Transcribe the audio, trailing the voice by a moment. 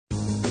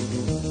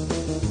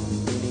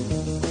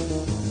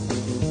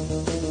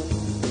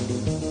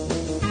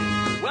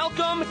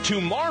to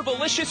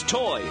Marvelicious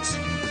Toys.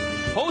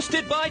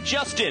 Hosted by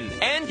Justin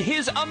and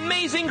his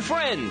amazing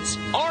friends,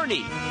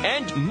 Arnie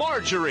and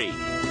Marjorie.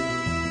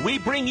 We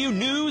bring you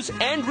news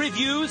and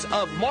reviews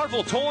of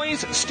Marvel toys,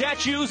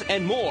 statues,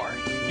 and more.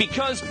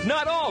 Because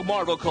not all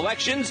Marvel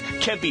collections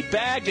can be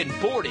bagged and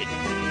boarded.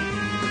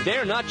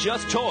 They're not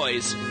just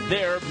toys,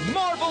 they're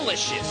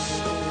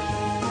Marvelicious.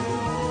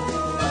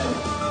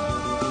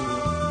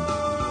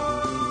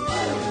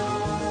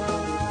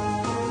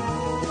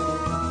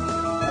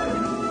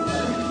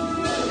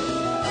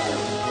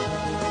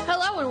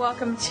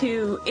 Welcome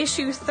to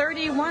issue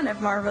 31 of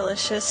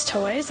Marvelicious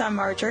Toys. I'm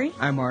Marjorie.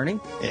 I'm Arnie.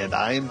 And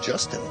I am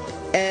Justin.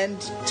 And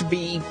to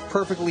be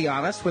perfectly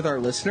honest with our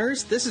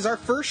listeners, this is our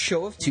first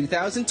show of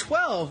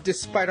 2012,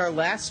 despite our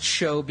last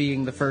show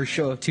being the first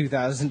show of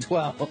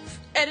 2012.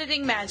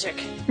 Editing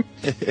magic.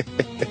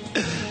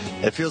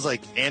 It feels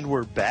like, and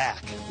we're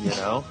back, you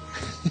know?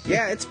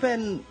 Yeah, it's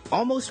been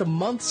almost a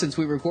month since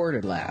we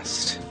recorded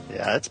last.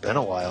 Yeah, it's been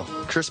a while.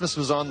 Christmas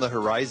was on the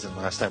horizon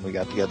last time we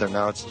got together.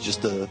 Now it's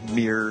just a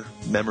mere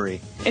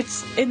memory.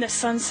 It's in the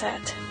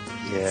sunset.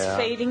 Yeah. It's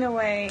fading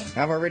away.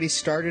 I've already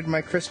started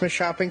my Christmas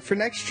shopping for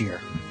next year.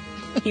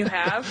 You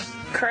have?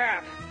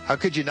 Crap. How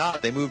could you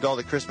not? They moved all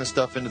the Christmas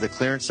stuff into the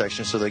clearance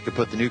section so they could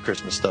put the new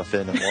Christmas stuff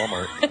in at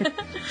Walmart.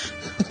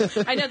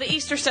 I know the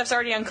Easter stuff's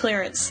already on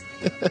clearance.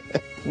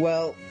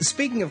 Well,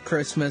 speaking of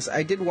Christmas,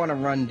 I did want to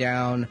run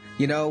down,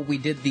 we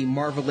did the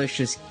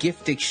Marvelicious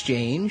gift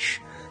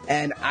exchange,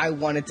 and I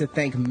wanted to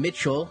thank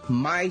Mitchell,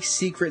 my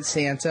secret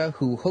Santa,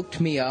 who hooked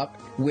me up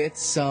with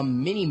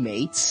some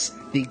Mini-Mates,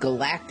 the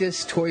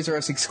Galactus Toys R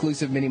Us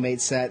exclusive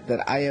Mini-Mate set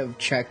that I have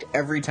checked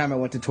every time I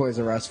went to Toys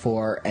R Us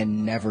for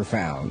and never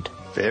found.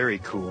 Very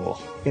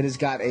cool. It has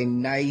got a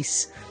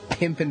nice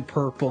pimpin'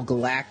 purple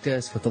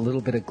Galactus with a little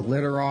bit of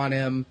glitter on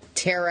him,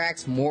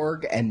 Terrax,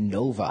 Morg, and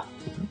Nova.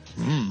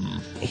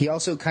 He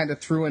also kind of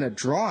threw in a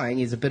drawing.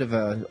 He's a bit of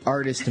an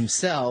artist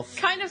himself.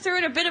 Kind of threw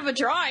in a bit of a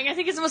drawing. I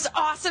think it's the most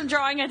awesome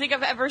drawing I think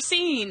I've ever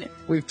seen.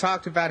 We've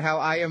talked about how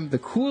I am the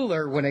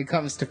cooler when it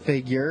comes to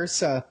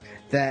figures,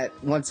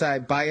 that once I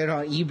buy it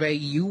on eBay,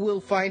 you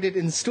will find it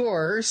in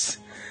stores.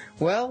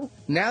 Well,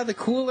 now the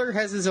cooler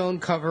has his own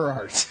cover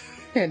art.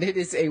 And it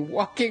is a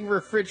walking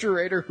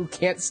refrigerator who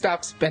can't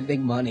stop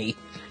spending money.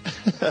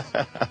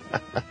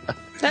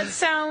 That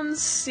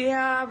sounds,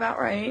 about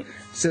right.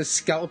 So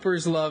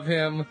scalpers love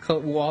him,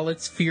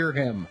 wallets fear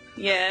him.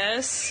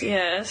 Yes.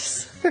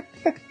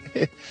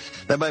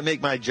 That might make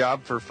my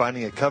job for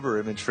finding a cover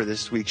image for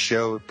this week's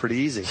show pretty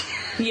easy.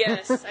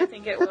 Yes, I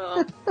think it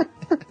will.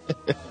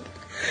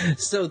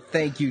 So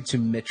thank you to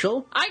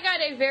Mitchell. I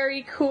got a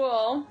very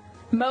cool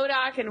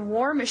MODOK and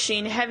War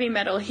Machine Heavy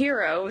Metal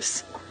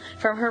Heroes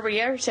from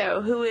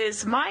Herberto, who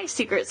is my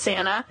secret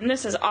Santa, and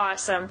this is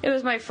awesome. It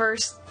was my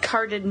first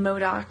carded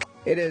MODOK.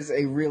 It is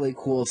a really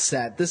cool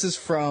set. This is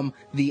from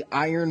the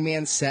Iron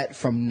Man set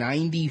from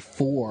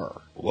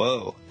 '94.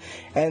 Whoa.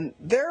 And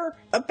they're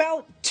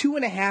about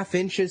 2.5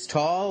 inches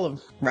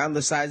tall, around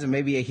the size of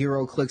maybe a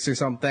Hero Clicks or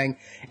something,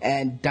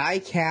 and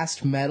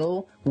die-cast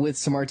metal with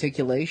some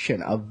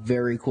articulation. A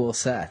very cool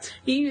set.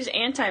 You use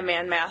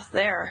anti-man math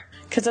there,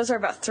 because those are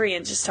about 3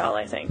 inches tall,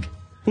 I think.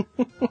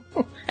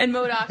 And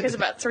MODOK is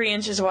about 3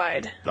 inches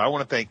wide. I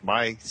want to thank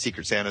my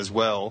Secret Santa as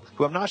well,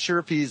 who I'm not sure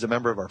if he's a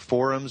member of our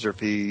forums or if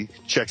he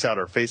checks out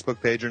our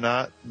Facebook page or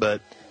not,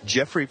 but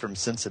Jeffrey from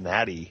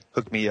Cincinnati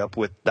hooked me up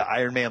with the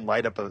Iron Man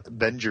Light Up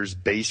Avengers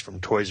base from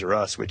Toys R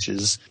Us, which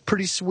is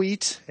pretty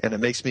sweet, and it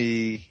makes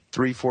me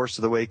 3/4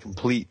 of the way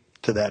complete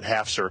to that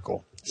half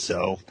circle.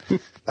 So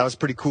that was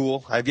pretty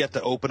cool. I've yet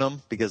to open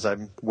them because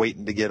I'm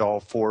waiting to get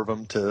all 4 of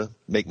them to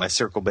make my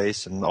circle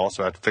base, and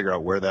also have to figure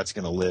out where that's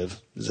going to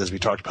live. As we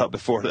talked about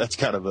before, that's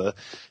kind of a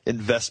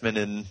investment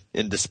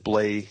in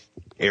display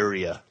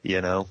area,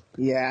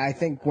 Yeah, I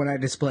think when I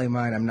display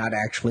mine, I'm not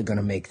actually going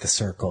to make the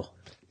circle.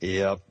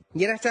 Yep.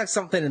 You'd have to have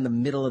something in the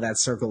middle of that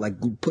circle, like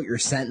put your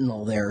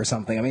Sentinel there or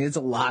something. I mean, it's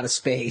a lot of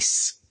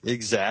space.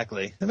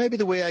 Exactly. That may be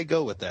the way I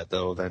go with that,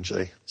 though,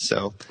 eventually.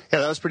 So, yeah,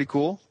 that was pretty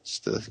cool.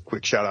 Just a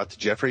quick shout-out to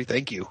Jeffrey.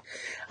 Thank you.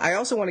 I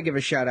also want to give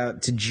a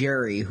shout-out to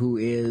Jerry, who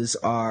is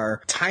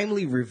our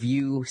Timely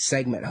Review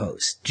segment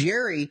host.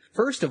 Jerry,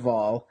 first of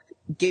all,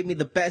 gave me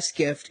the best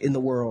gift in the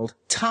world,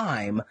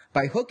 time,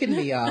 by hooking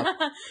me up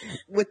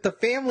with the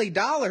Family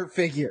Dollar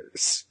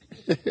figures.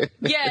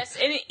 Yes,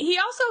 and he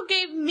also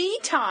gave me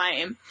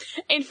time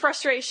and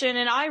frustration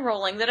and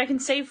eye-rolling that I can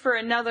save for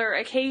another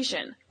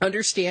occasion.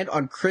 Understand,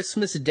 on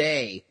Christmas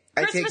Day...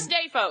 Christmas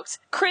Day, folks.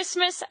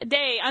 Christmas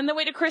Day. On the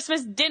way to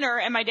Christmas dinner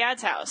at my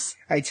dad's house.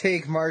 I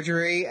take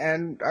Marjorie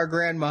and our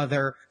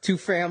grandmother to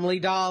Family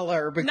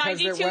Dollar because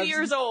 92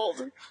 years old.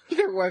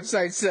 Their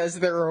website says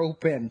they're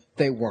open.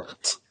 They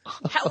weren't.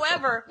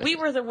 However, we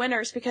were the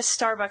winners because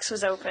Starbucks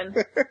was open.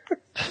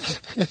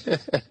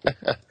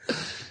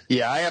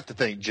 Yeah, I have to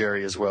thank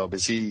Jerry as well,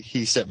 because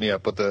he set me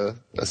up with a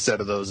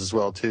set of those as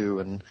well, too.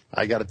 And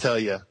I got to tell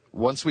you,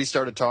 once we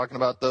started talking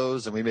about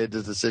those and we made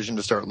the decision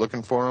to start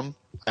looking for them,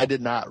 I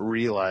did not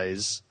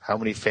realize how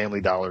many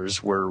Family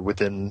Dollars were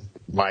within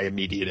my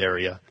immediate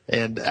area.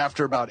 And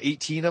after about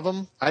 18 of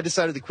them, I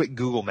decided to quit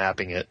Google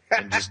mapping it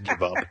and just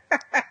give up.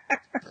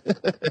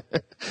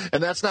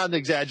 And that's not an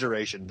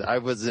exaggeration. I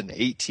was in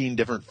 18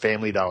 different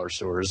Family Dollar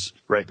stores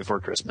right before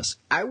Christmas.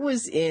 I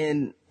was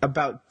in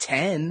about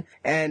 10,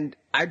 and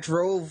I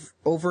drove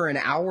over an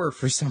hour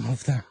for some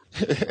of them.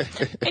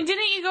 And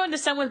didn't you go into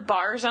some with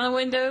bars on the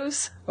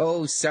windows?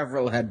 Oh,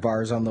 several had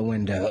bars on the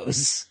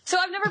windows. So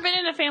I've never been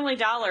in a Family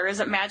Dollar. Is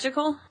it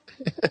magical?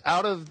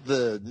 Out of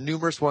the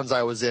numerous ones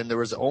I was in, there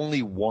was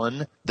only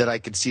one that I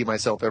could see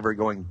myself ever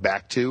going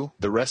back to.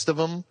 The rest of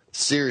them,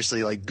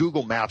 seriously, like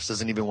Google Maps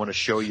doesn't even want to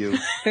show you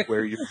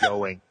where you're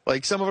going.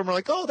 Like some of them are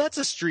like, oh, that's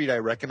a street I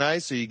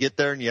recognize. So you get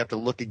there and you have to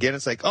look again.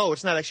 It's like, oh,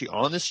 it's not actually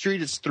on the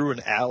street. It's through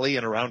an alley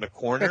and around a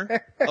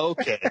corner.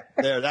 Okay,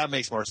 there, that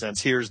makes more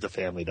sense. Here's the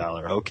Family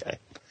Dollar. Okay.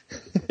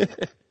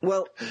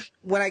 Well,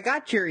 when I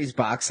got Jerry's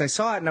box, I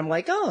saw it and I'm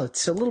like, oh,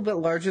 it's a little bit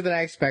larger than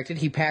I expected.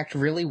 He packed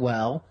really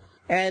well.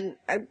 And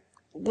I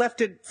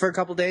left it for a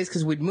couple days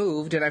because we'd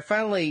moved, and I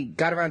finally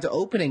got around to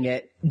opening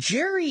it.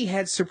 Jerry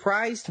had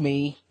surprised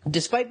me.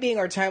 Despite being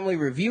our timely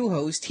review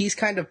host, he's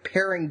kind of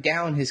paring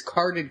down his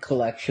carded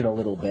collection a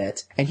little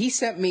bit, and he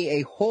sent me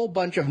a whole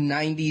bunch of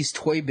 90s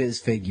Toy Biz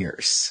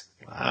figures.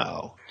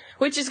 Wow.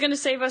 Which is going to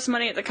save us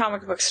money at the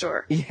comic book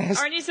store.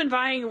 Yes. Arnie's been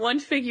buying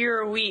one figure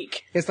a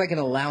week. It's like an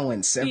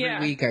allowance. Every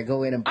week I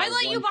go in and buy I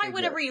let one you buy figure.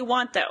 whatever you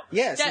want, though.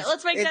 Yes.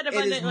 Let's make that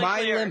abundantly clear. It is my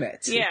clear.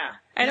 limit. Yeah.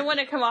 I don't want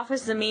to come off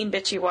as the mean,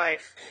 bitchy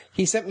wife.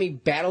 He sent me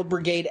Battle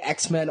Brigade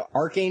X-Men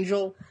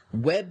Archangel,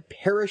 Web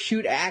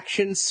Parachute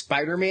Action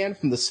Spider-Man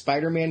from the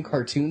Spider-Man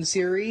cartoon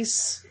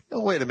series.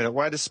 Oh, wait a minute.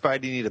 Why does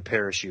Spidey need a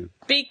parachute?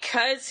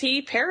 Because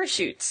he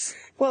parachutes.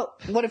 Well,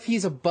 what if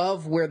he's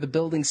above where the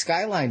building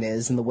skyline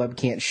is and the web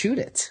can't shoot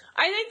it?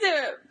 I think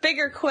the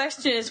bigger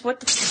question is what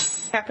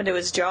the happened to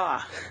his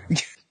jaw.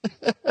 Looks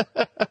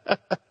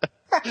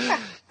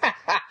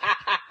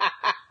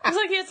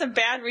like he had some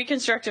bad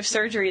reconstructive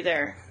surgery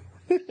there.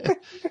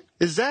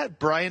 Is that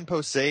Brian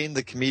Posehn,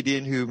 the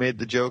comedian who made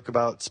the joke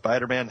about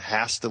Spider-Man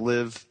has to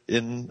live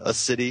in a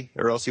city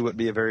or else he wouldn't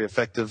be a very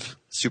effective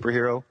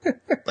superhero?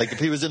 Like if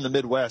he was in the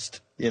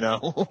Midwest, you know,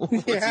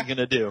 what's he going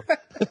to do?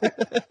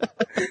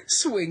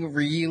 Swing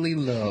really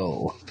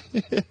low.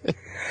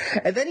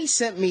 And then he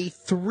sent me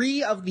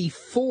 3 of the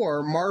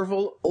 4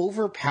 Marvel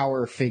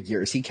Overpower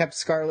figures. He kept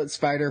Scarlet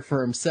Spider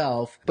for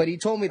himself, but he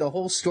told me the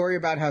whole story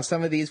about how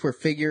some of these were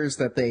figures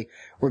that they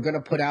were going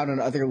to put out on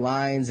other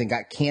lines and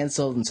got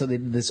canceled, and so they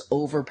did this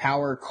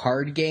Overpower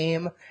card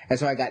game. And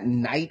so I got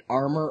Knight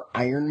Armor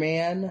Iron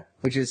Man,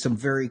 which is some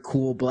very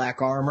cool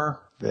black armor.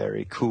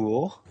 Very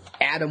cool.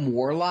 Adam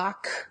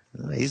Warlock.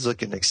 He's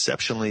looking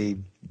exceptionally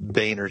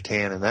Boehner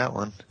tan in that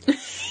one.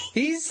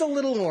 He's a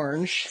little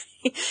orange.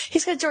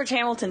 He's got George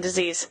Hamilton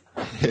disease.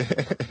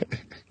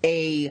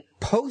 A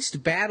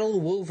post-battle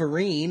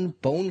Wolverine,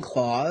 Bone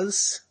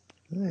Claws.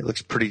 He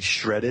looks pretty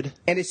shredded.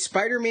 And a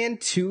Spider-Man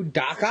 2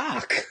 Doc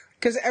Ock.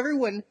 Because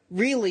everyone,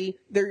 really,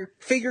 their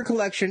figure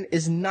collection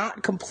is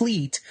not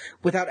complete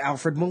without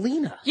Alfred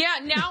Molina. Yeah,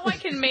 now I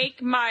can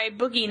make my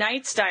Boogie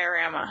Nights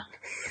diorama.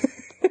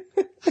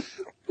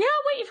 Yeah,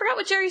 wait, you forgot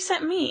what Jerry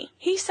sent me.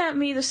 He sent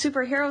me the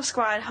Superhero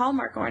Squad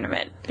Hallmark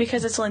ornament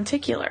because it's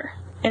lenticular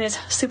and it's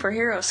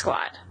Superhero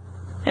Squad.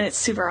 And it's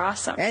super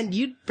awesome. And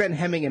you'd been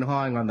hemming and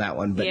hawing on that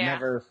one, but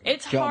never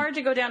It's jumped. hard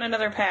to go down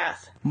another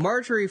path.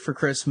 Marjorie for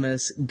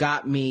Christmas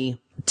got me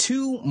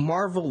 2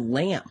 Marvel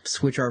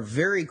lamps, which are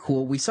very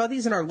cool. We saw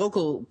these in our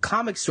local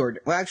comic store.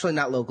 Well, actually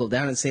not local,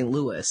 down in St.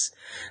 Louis.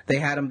 They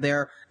had them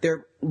there.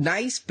 They're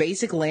nice,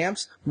 basic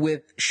lamps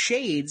with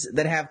shades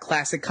that have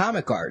classic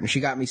comic art. And she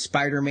got me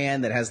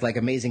Spider-Man that has like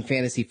Amazing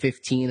Fantasy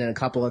 15 and a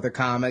couple other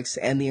comics,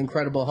 and the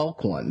Incredible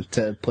Hulk one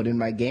to put in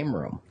my game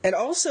room. And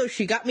also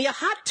she got me a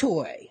hot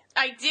toy.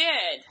 I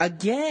did.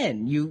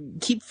 Again, you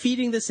keep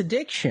feeding this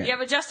addiction. Yeah,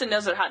 but Justin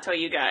knows what hot toy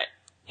you got.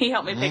 He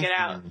helped me pick it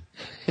out.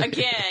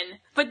 Again.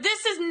 But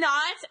this is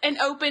not an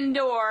open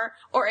door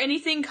or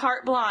anything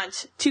carte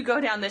blanche to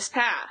go down this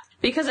path.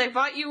 Because I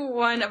bought you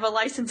one of a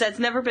license that's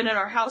never been in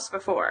our house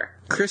before.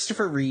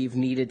 Christopher Reeve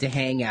needed to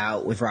hang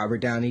out with Robert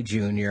Downey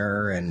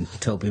Jr. and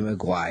Tobey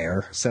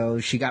Maguire, so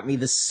she got me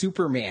the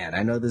Superman.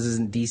 I know this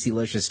isn't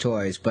DC-licious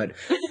Toys, but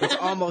it's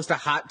almost a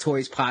Hot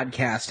Toys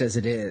podcast as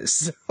it is.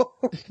 So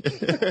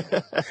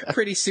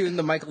pretty soon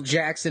the Michael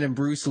Jackson and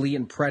Bruce Lee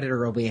and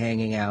Predator will be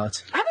hanging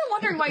out. I've been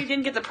wondering why you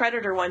didn't get the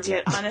Predator ones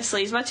yet,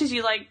 honestly, as much as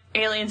you like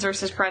Aliens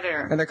vs.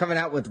 Predator. And they're coming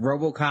out with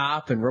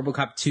RoboCop and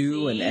RoboCop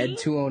 2 and Ed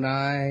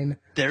 209.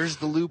 There's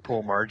the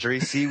loophole,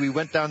 Marjorie. See, we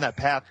went down that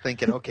path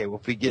thinking, okay, well,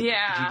 if you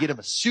get him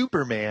a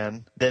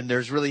Superman, then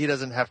he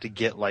doesn't have to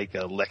get like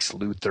a Lex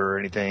Luthor or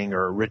anything,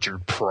 or a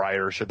Richard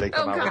Pryor should they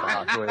come out with a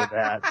hot toy of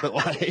that. But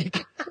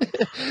like,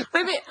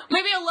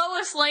 maybe a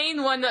Lois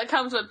Lane one that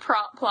comes with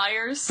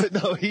pliers. But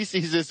no, he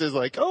sees this as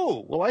like,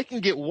 oh, well, I can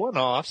get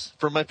one-offs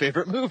from my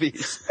favorite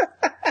movies.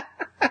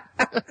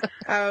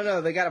 I don't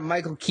know. They got a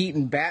Michael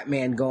Keaton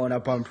Batman going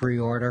up on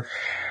pre-order.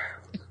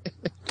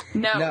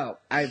 No,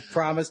 I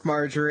promised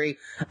Marjorie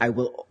I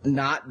will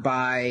not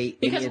buy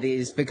any of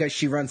these because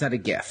she runs out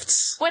of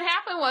gifts. What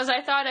happened was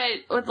I thought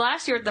with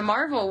last year at the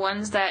Marvel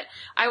ones that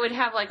I would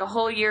have like a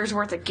whole year's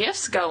worth of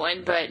gifts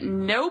going, but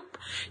nope.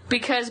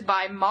 Because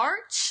by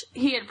March,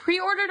 he had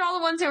pre-ordered all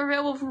the ones that were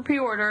available for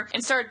pre-order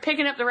and started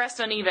picking up the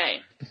rest on eBay.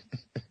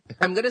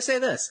 I'm going to say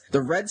this.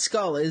 The Red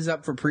Skull is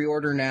up for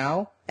pre-order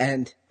now,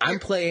 and I'm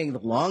playing the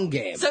long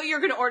game. So you're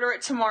going to order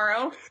it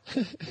tomorrow?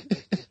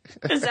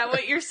 Is that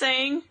what you're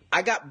saying?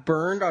 I got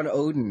burned on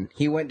Odin.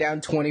 He went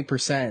down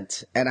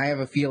 20%, and I have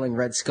a feeling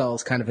Red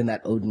Skull's kind of in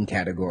that Odin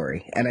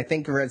category. And I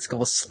think the Red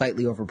Skull's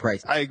slightly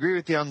overpriced. I agree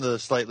with you on the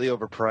slightly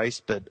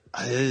overpriced, but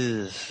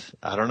I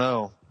don't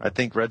know. I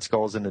think Red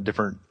Skull's in a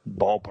different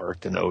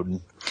ballpark than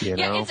Odin. You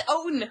know? It's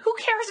Odin. Who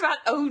cares about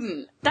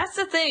Odin? That's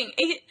the thing.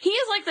 He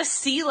is like the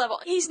sea level.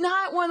 He's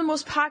not one of the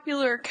most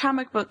popular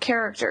comic book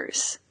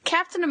characters.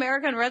 Captain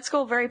America and Red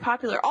Skull, very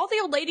popular. All the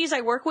old ladies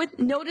I work with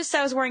noticed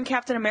I was wearing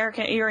Captain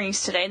America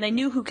earrings today, and they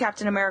knew who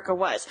Captain America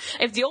was.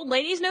 If the old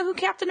ladies know who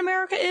Captain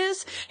America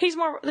is, he's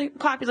more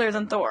popular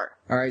than Thor.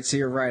 All right, so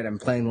you're right. I'm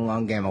playing the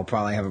long game. I'll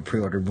probably have it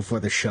pre-ordered before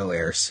the show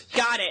airs.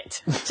 Got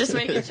it. Just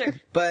making sure.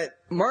 But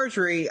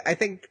Marjorie, I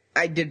think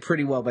I did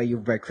pretty well by you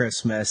by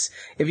Christmas.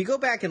 If you go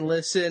back and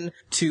listen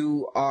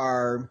to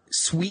our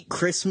Sweet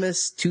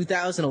Christmas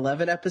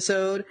 2011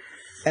 episode,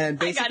 and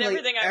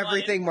basically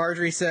everything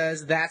Marjorie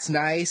says, that's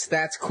nice,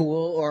 that's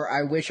cool, or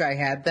I wish I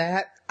had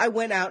that, I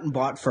went out and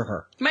bought for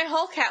her. My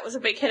Hulk hat was a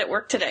big hit at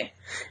work today.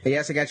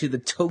 Yes, I got you the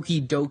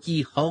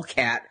Tokidoki Hulk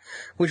hat,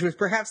 which was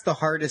perhaps the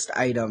hardest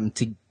item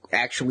to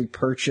actually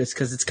purchase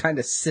because it's kind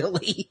of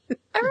silly.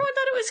 Everyone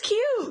thought it was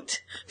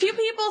cute. Few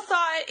people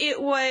thought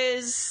it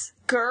was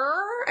Grr.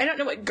 I don't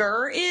know what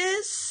Grr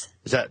is.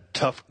 Is that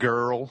Tough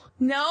Girl?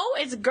 No,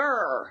 it's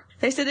Grr.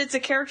 They said it's a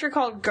character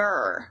called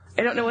Grr.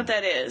 I don't know what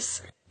that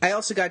is. I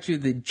also got you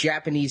the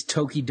Japanese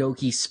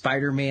Tokidoki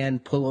Spider-Man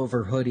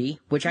pullover hoodie,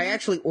 which I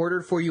actually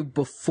ordered for you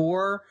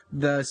before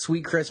the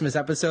Sweet Christmas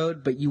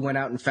episode, but you went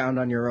out and found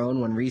on your own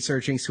when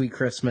researching Sweet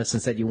Christmas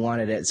and said you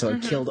wanted it, so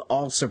it killed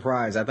all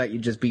surprise. I thought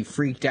you'd just be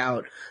freaked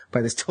out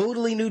by this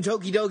totally new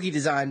Tokidoki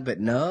design, but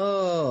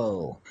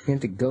no. You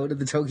had to go to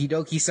the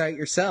Tokidoki site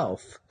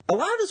yourself. A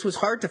lot of this was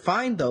hard to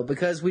find, though,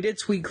 because we did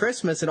Sweet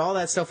Christmas and all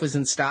that stuff was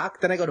in stock.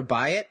 Then I go to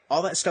buy it.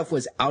 All that stuff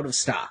was out of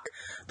stock.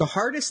 The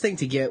hardest thing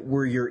to get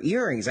were your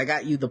earrings. I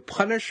got you the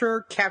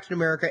Punisher, Captain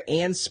America,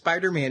 and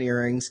Spider-Man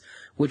earrings,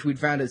 which we'd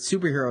found at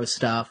Superhero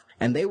Stuff,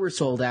 and they were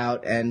sold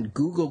out, and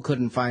Google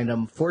couldn't find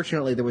them.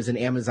 Fortunately, there was an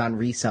Amazon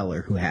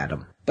reseller who had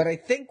them. But I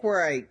think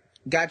where I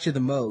got you the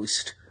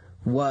most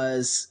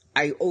was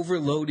I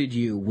overloaded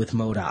you with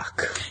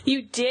MODOK.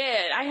 You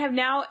did. I have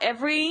now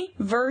every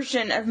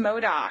version of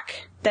MODOK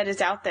that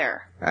is out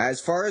there. As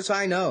far as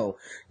I know,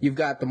 you've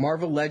got the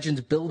Marvel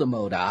Legends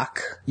Build-A-MODOK.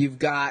 You've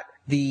got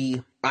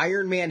the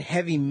Iron Man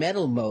Heavy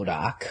Metal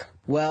MODOK.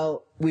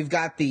 Well, we've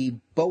got the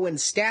Bowen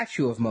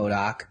statue of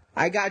MODOK.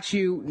 I got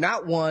you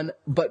not one,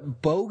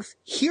 but both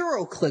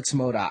HeroClix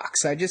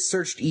MODOKs. I just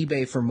searched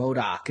eBay for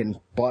MODOK and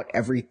bought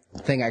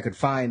everything I could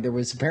find. There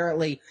was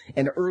apparently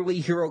an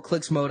early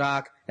HeroClix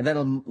MODOK, and then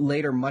a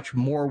later, much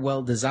more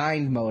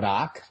well-designed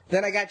MODOK.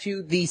 Then I got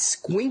you the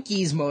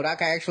Squinkies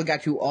MODOK. I actually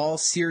got you all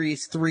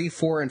Series 3,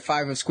 4, and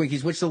 5 of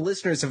Squinkies, which the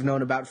listeners have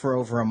known about for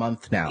over a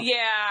month now. Yeah,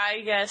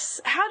 I guess.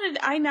 How did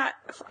I not...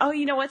 Oh,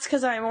 you know what's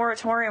because I'm in a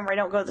moratorium where I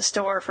don't go to the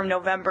store from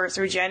November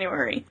through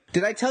January.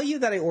 Did I tell you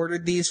that I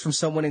ordered these from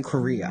someone in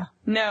Korea?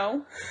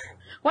 No.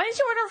 Why did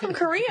you order from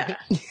Korea?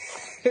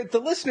 The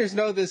listeners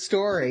know this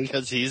story.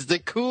 Because he's the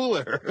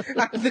cooler.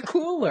 I'm the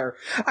cooler.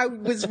 I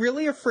was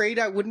really afraid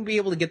I wouldn't be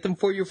able to get them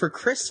for you for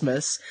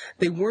Christmas.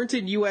 They weren't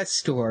in U.S.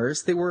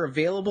 stores. They were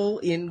available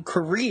in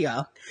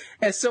Korea.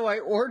 And so I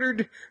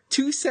ordered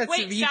 2 sets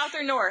of each. Wait, South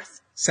or North?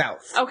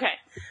 South. Okay.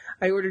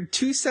 I ordered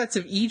 2 sets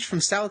of each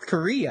from South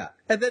Korea.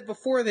 And then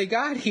before they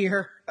got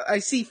here, I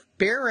see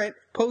Barrett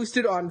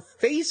posted on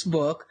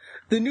Facebook,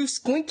 the new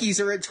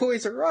Squinkies are at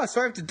Toys R Us.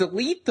 So I have to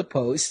delete the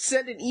post,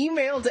 send an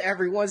email to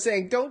everyone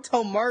saying, don't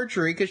tell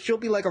Marjorie, because she'll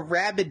be like a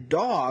rabid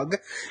dog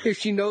if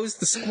she knows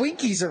the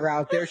Squinkies are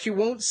out there. She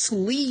won't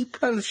sleep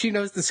if she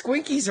knows the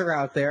Squinkies are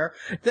out there.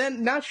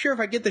 Then, not sure if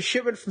I get the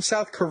shipment from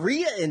South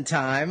Korea in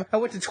time. I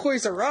went to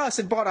Toys R Us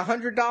and bought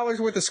 $100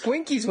 worth of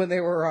Squinkies when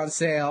they were on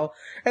sale.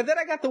 And then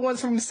I got the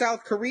ones from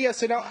South Korea.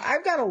 So now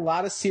I've got a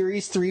lot of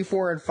Series 3,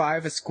 4, and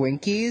 5 of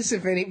Squinkies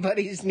if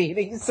anybody's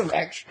needing some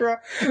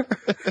extra.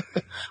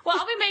 Well,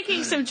 I'll be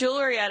making some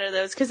jewelry out of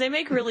those because they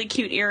make really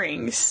cute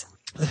earrings.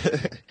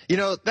 You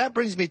know, that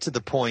brings me to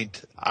the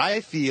point. I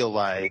feel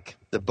like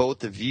the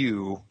both of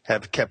you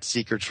have kept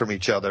secrets from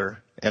each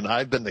other, and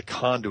I've been the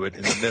conduit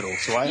in the middle.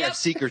 So I have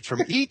secrets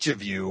from each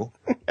of you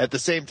at the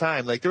same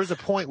time. Like, there was a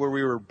point where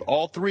we were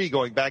all three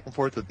going back and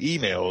forth with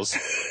emails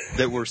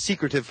that were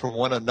secretive from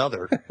one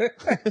another.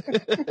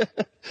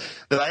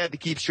 That I had to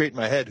keep straight in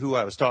my head who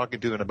I was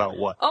talking to and about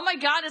what. Oh my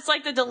God, it's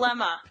like the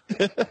dilemma.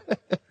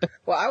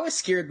 Well, I was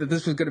scared that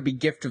this was going to be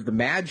Gift of the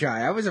Magi.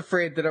 I was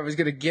afraid that I was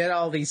going to get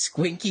all these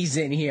Squinkies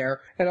in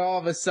here, and all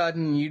of a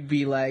sudden you'd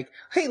be like,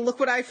 hey, look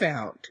what I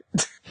found.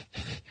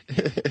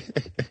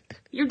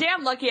 You're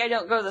damn lucky I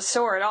don't go to the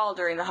store at all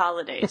during the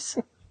holidays.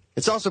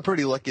 It's also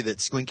pretty lucky that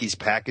Squinky's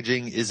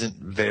packaging isn't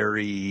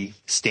very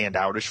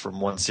standoutish from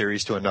one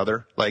series to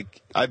another.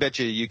 Like, I bet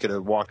you could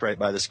have walked right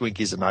by the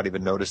Squinkies and not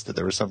even noticed that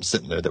there was some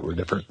sitting there that were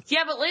different.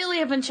 Yeah, but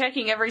lately I've been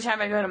checking every time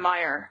I go to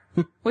Meijer,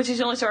 which is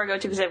the only store I go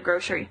to because I have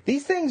grocery.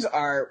 These things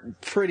are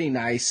pretty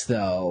nice,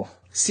 though.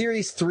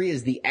 Series 3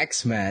 is the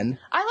X-Men.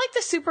 I like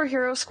the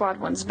Superhero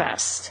Squad ones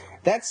best.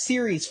 That's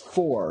Series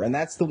 4, and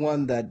that's the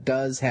one that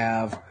does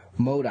have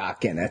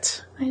MODOK in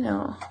it. I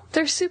know.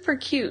 They're super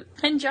cute.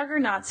 And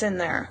Juggernaut's in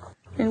there.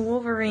 And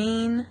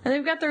Wolverine. And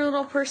they've got their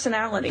little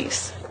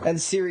personalities.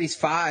 And Series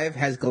 5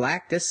 has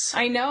Galactus.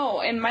 I know,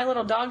 and my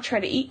little dog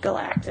tried to eat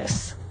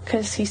Galactus.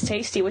 Because he's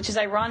tasty, which is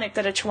ironic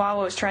that a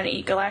Chihuahua is trying to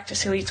eat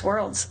Galactus, who eats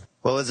worlds.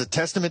 Well, as a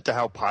testament to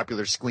how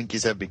popular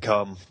Squinkies have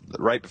become,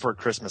 right before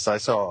Christmas, I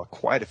saw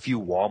quite a few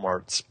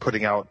Walmarts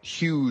putting out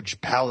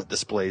huge pallet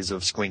displays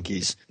of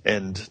Squinkies,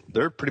 and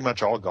they're pretty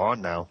much all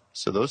gone now.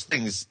 So those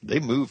things, they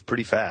move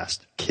pretty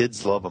fast.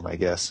 Kids love them, I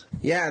guess.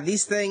 Yeah,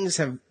 these things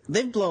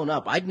they've blown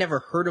up. I'd never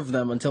heard of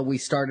them until we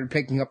started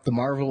picking up the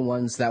Marvel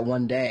ones that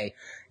one day.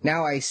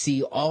 Now I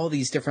see all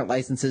these different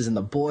licenses in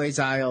the boys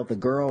aisle, the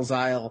girls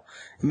aisle.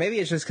 Maybe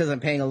it's just because I'm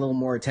paying a little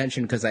more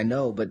attention because I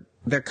know, but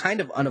they're kind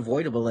of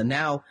unavoidable. And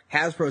now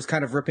Hasbro's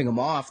kind of ripping them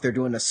off. They're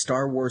doing a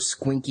Star Wars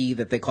Squinky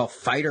that they call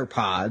Fighter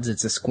Pods.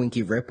 It's a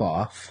Squinky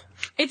ripoff.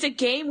 It's a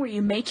game where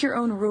you make your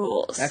own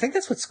rules. I think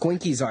that's what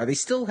Squinkies are. They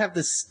still have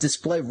this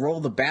display roll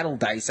the battle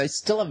dice. I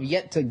still have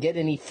yet to get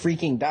any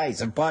freaking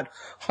dice. I've bought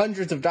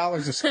hundreds of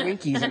dollars of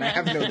Squinkies and I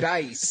have no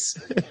dice.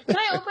 Can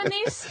I open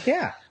these?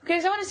 Yeah.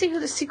 Okay, so I want to see who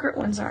the secret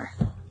ones are.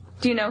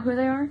 Do you know who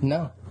they are?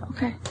 No.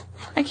 Okay.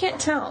 I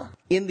can't tell.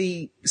 In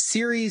the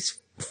Series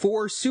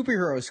 4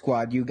 Superhero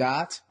Squad, you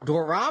got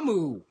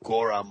Dormammu.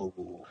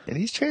 Goramu. And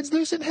he's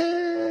translucent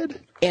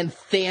head. And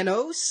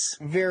Thanos.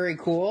 Very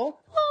cool.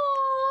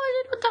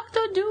 Oh, little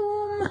Dr.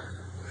 Doom.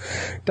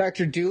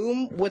 Dr.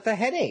 Doom with a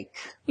headache.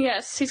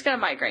 Yes, he's got a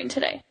migraine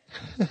today.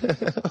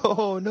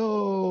 Oh,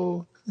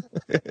 no.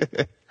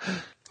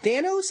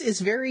 Thanos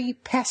is very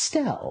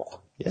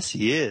pastel. Yes,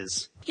 he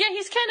is. Yeah,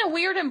 he's kind of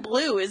weird and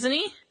blue, isn't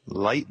he?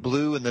 Light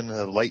blue and then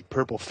a light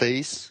purple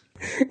face.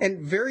 And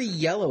very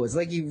yellow. It's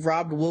like he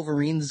robbed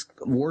Wolverine's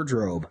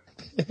wardrobe.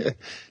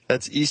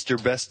 That's Easter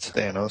best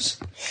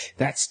Thanos.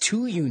 That's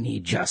two you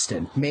need,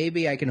 Justin.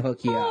 Maybe I can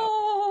hook you up.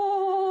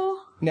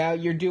 Oh. Now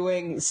you're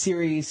doing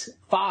Series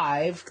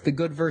 5, The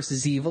Good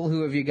versus Evil.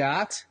 Who have you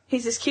got?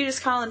 He's as cute as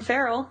Colin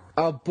Farrell.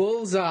 A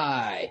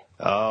bullseye.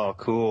 Oh,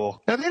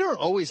 cool. Now, they don't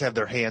always have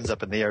their hands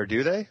up in the air,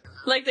 do they?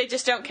 Like they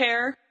just don't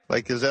care.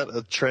 Like, is that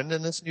a trend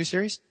in this new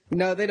series?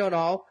 No, they don't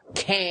all.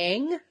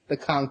 Kang, the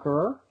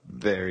Conqueror.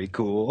 Very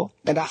cool.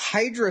 And a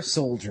Hydra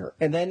soldier.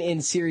 And then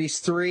in Series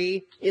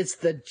 3, it's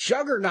the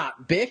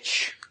Juggernaut,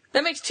 bitch.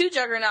 That makes two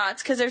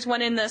Juggernauts, because there's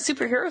one in the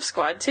Superhero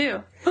Squad,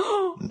 too.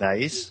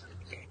 Nice.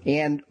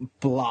 And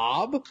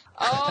Blob.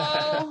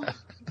 Oh,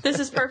 this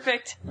is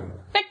perfect.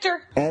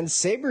 Victor. And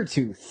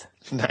Sabretooth.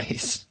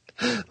 Nice.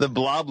 The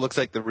Blob looks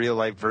like the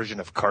real-life version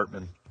of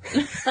Cartman.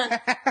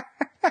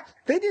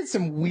 They did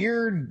some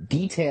weird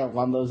detail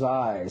on those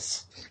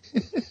eyes.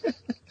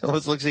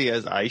 Almost looks like he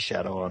has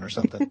eyeshadow on or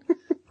something.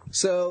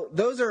 So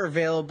those are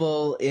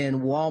available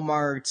in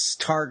Walmart's,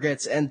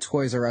 Target's, and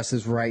Toys R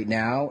Us's right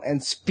now.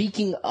 And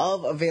speaking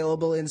of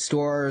available in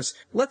stores,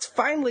 let's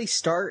finally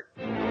start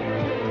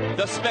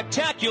The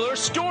Spectacular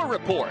Store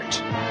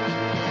Report.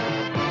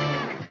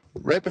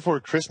 Right before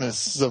Christmas,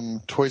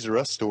 some Toys R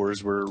Us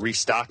stores were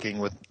restocking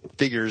with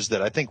figures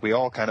that I think we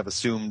all kind of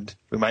assumed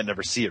we might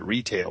never see at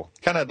retail.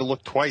 Kind of had to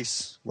look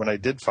twice when I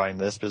did find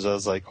this because I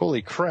was like,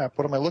 holy crap,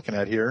 what am I looking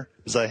at here?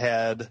 Because I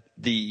had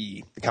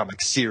the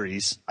comic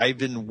series,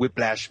 Ivan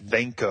Whiplash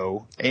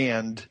Vanko,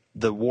 and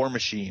the War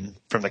Machine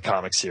from the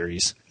comic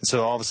series.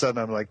 So all of a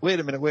sudden I'm like, wait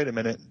a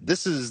minute.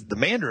 This is the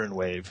Mandarin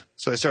wave.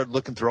 So I started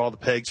looking through all the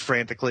pegs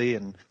frantically,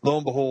 and lo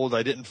and behold,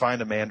 I didn't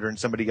find a Mandarin.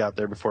 Somebody got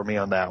there before me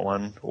on that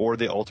one, or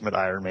the Ultimate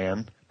Iron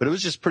Man. But it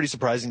was just pretty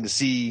surprising to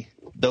see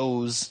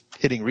those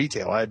hitting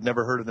retail. I had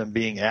never heard of them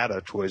being at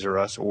a Toys R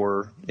Us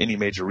or any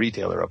major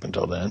retailer up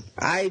until then.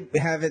 I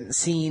haven't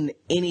seen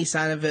any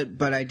sign of it,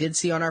 but I did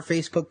see on our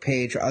Facebook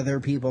page other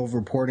people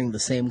reporting the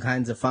same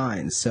kinds of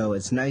finds. So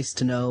it's nice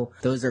to know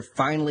those are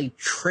finally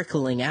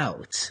trickling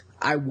out.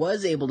 I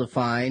was able to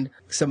find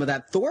some of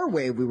that Thor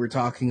wave we were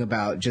talking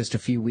about just a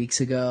few weeks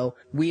ago.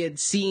 We had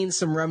seen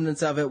some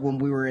remnants of it when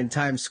we were in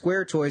Times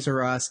Square Toys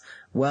R Us.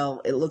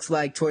 Well, it looks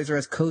like Toys R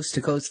Us Coast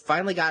to Coast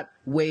finally got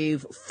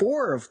wave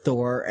 4 of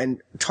Thor,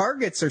 and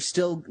Targets are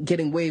still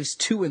getting waves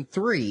 2 and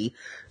 3.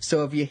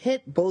 So if you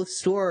hit both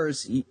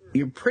stores,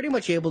 you're pretty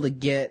much able to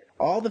get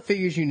all the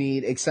figures you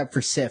need except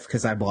for Sif,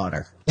 because I bought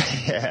her.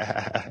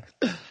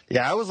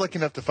 Yeah, I was lucky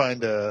enough to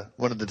find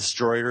one of the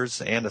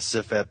Destroyers and a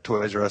Sif at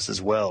Toys R Us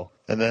as well.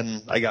 And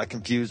then I got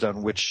confused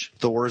on which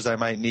Thors I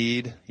might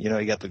need. You know,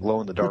 you got the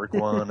glow-in-the-dark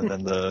one and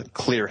then the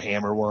clear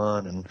hammer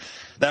one. And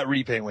that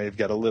repaint wave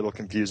got a little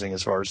confusing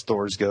as far as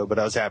Thors go, but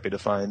I was happy to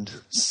find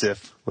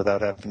Sif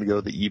without having to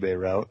go the eBay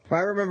route. Well,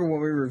 I remember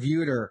when we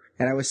reviewed her,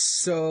 and I was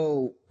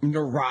so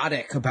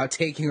neurotic about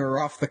taking her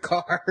off the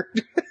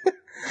card.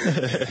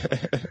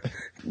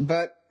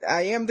 But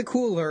I am the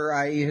cooler.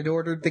 I had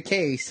ordered the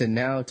case, and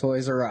now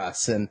Toys R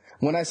Us. And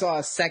when I saw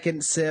a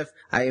second Sif,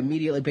 I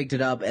immediately picked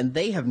it up, and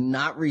they have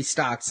not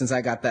restocked since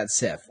I got that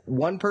Sif.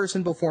 One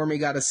person before me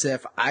got a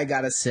Sif, I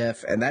got a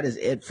Sif, and that is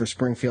it for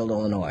Springfield,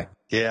 Illinois.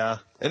 Yeah.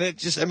 And it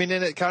just, I mean,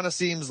 and it kind of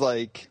seems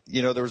like,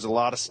 you know, there was a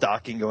lot of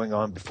stocking going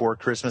on before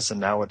Christmas and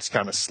now it's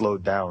kind of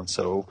slowed down.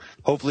 So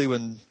hopefully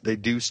when they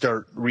do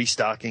start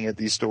restocking at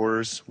these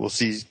stores, we'll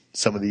see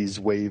some of these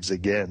waves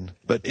again.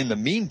 But in the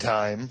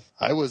meantime,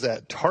 I was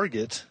at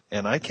Target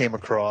and I came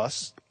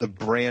across the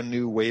brand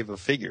new wave of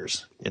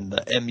figures in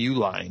the MU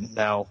line.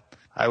 Now,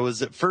 I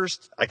was at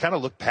first, I kind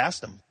of looked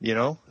past them, you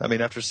know? I mean,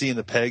 after seeing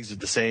the pegs of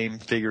the same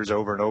figures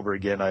over and over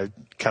again, I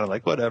kind of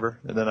like, whatever.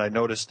 And then I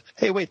noticed,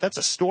 hey, wait, that's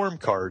a Storm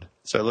card.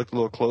 So I looked a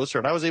little closer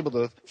and I was able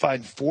to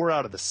find 4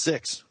 out of the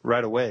 6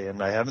 right away.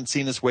 And I haven't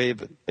seen this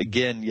wave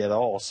again yet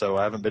all, so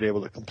I haven't been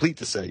able to complete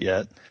the set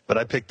yet. But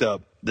I picked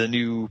up the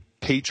new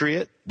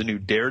Patriot, the new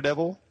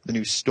Daredevil, the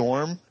new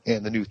Storm,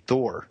 and the new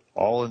Thor,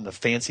 all in the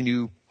fancy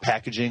new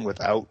packaging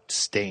without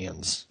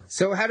stands.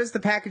 So how does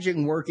the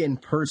packaging work in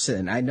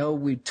person? I know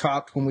we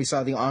talked when we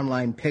saw the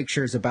online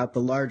pictures about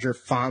the larger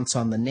fonts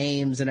on the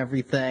names and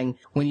everything.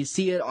 When you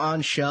see it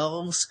on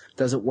shelves,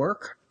 does it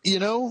work? You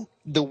know,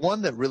 the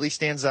one that really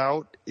stands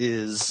out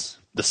is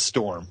the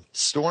Storm.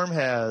 Storm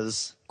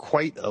has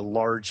quite a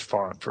large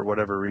font for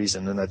whatever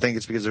reason, and I think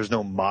it's because there's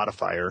no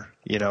modifier.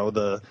 You know,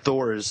 the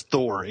Thor is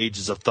Thor,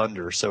 Ages of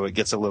Thunder, so it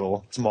gets a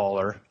little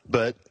smaller.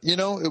 But, you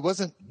know, it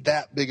wasn't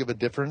that big of a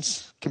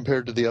difference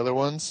compared to the other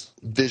ones,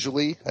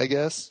 visually, I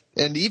guess.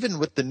 And even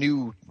with the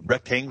new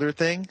rectangular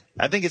thing,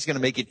 I think it's going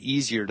to make it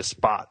easier to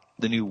spot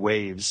the new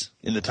waves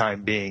in the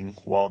time being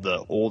while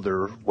the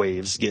older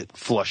waves get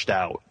flushed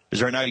out.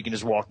 Because right now you can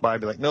just walk by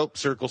and be like, nope,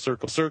 circle,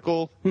 circle,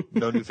 circle.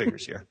 No new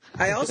figures here.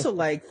 I also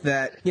like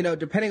that, you know,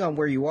 depending on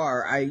where you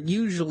are, I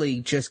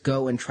usually just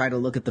go and try to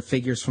look at the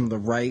figures from the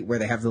right where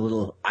they have the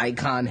little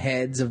icon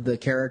heads of the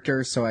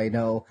characters. So I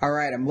know, all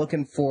right, I'm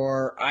looking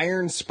for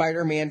Iron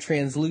Spider-Man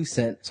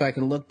Translucent. So I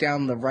can look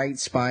down the right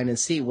spine and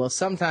see. Well,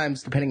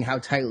 sometimes, depending how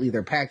tightly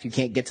they're packed, you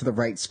can't get to the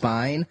right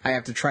spine. I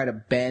have to try to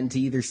bend to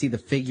either see the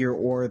figure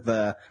or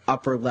the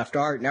upper left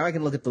art. Now I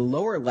can look at the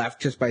lower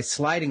left just by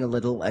sliding a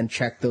little and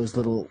check those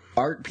little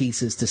art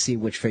pieces to see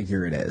which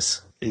figure it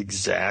is.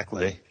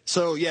 Exactly.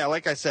 So, yeah,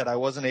 like I said, I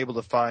wasn't able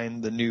to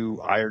find the new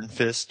Iron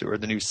Fist or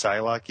the new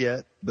Psylocke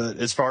yet. But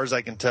as far as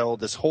I can tell,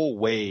 this whole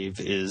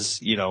wave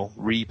is, you know,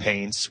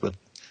 repaints with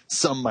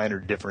some minor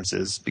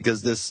differences.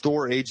 Because this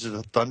Thor Ages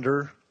of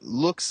Thunder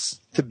looks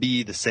to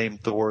be the same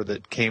Thor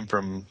that came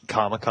from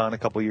Comic-Con a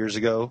couple years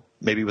ago,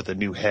 maybe with a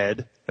new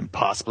head and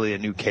possibly a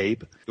new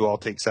cape. We'll all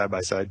take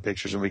side-by-side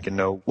pictures and we can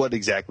know what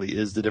exactly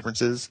is the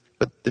differences.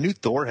 But the new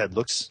Thor head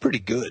looks pretty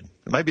good.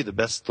 It might be the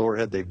best Thor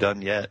head they've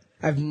done yet.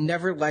 I've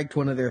never liked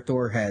one of their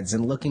Thor heads,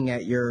 and looking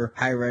at your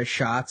high-res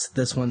shots,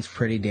 this one's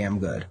pretty damn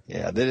good.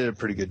 Yeah, they did a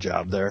pretty good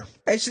job there.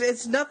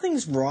 It's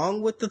nothing's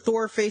wrong with the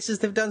Thor faces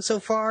they've done so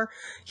far.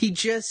 He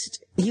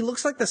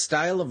looks like the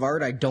style of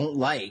art I don't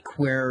like,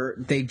 where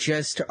they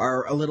just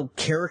are a little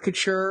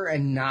caricature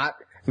and not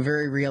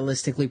very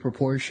realistically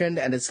proportioned,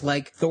 and it's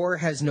like Thor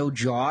has no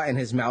jaw and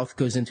his mouth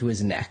goes into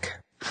his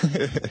neck.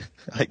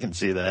 I can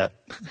see that.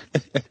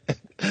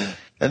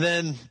 And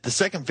then the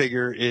second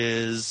figure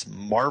is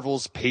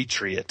Marvel's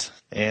Patriot.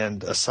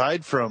 And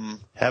aside from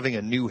having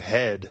a new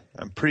head,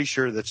 I'm pretty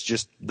sure that's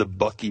just the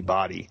Bucky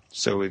body.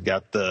 So we've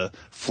got the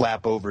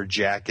flap over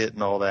jacket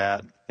and all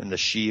that, and the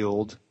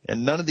shield.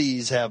 And none of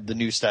these have the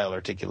new style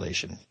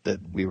articulation that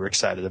we were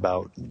excited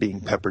about being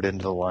peppered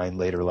into the line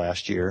later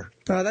last year.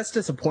 Oh, that's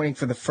disappointing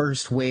for the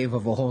first wave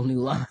of a whole new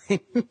line.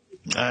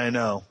 I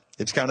know.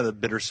 It's kind of the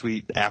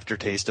bittersweet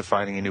aftertaste of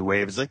finding a new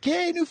wave. It's like,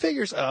 yay, new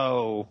figures.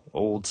 Oh,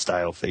 old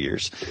style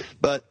figures.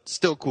 But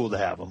still cool to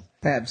have them.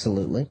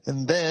 Absolutely.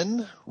 And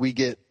then we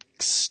get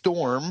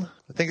Storm.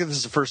 I think this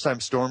is the first time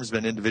Storm's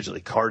been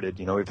individually carded.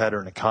 You know, we've had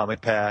her in a comic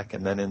pack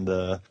and then in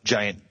the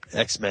giant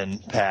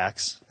X-Men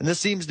packs. And this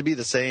seems to be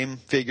the same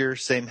figure,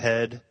 same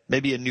head,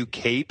 maybe a new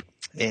cape.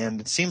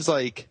 And it seems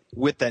like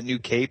with that new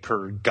cape,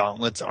 her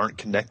gauntlets aren't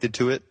connected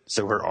to it,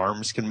 so her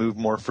arms can move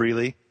more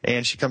freely.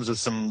 And she comes with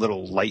some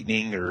little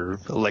lightning or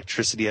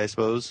electricity, I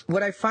suppose.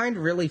 What I find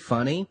really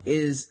funny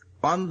is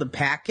on the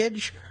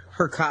package,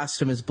 her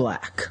costume is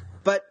black.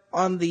 But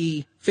on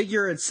the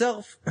figure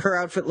itself, her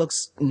outfit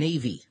looks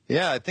navy.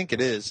 Yeah, I think it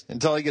is.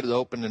 Until I get it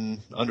open and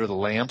under the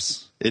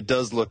lamps, it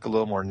does look a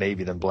little more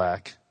navy than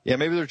black. Yeah,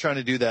 maybe they're trying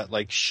to do that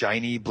like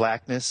shiny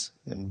blackness,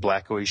 and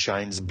black always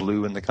shines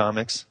blue in the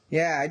comics.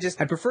 Yeah,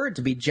 I prefer it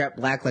to be jet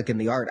black like in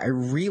the art. I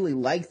really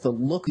like the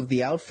look of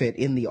the outfit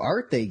in the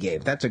art they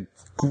gave. That's a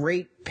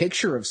great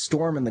picture of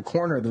Storm in the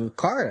corner of the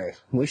card.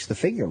 I wish the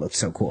figure looked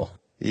so cool.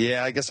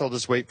 Yeah, I guess I'll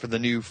just wait for the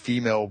new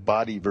female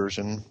body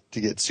version to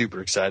get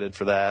super excited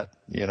for that,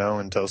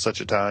 until such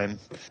a time.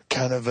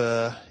 Kind of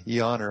a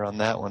yawner on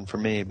that one for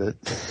me, but...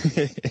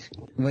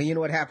 Well, you know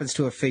what happens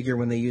to a figure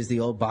when they use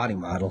the old body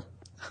model?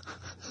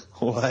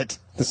 What?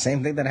 The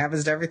same thing that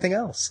happens to everything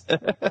else.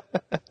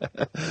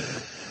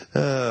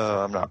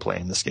 Oh, I'm not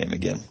playing this game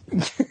again.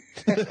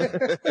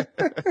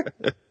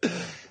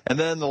 And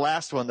then the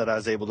last one that I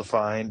was able to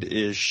find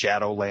is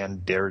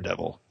Shadowland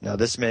Daredevil. Now,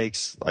 this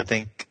makes, I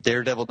think,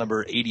 Daredevil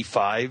number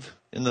 85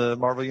 in the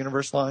Marvel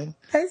Universe line.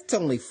 It's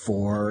only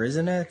 4,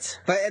 isn't it?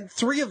 But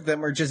 3 of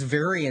them are just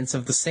variants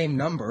of the same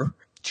number.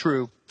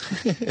 True.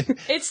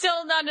 It's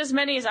still not as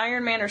many as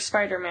Iron Man or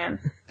Spider-Man.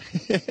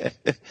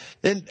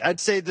 And I'd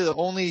say the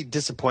only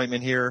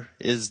disappointment here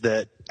is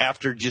that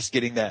after just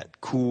getting that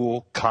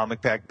cool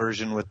comic pack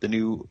version with the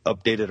new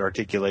updated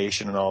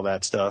articulation and all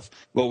that stuff,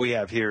 what we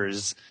have here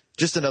is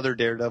just another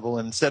Daredevil.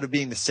 And instead of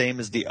being the same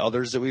as the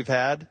others that we've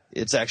had,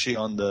 it's actually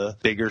on the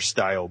bigger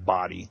style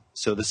body.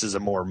 So this is a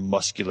more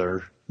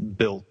muscular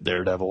built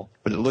Daredevil,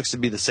 but it looks to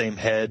be the same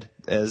head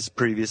as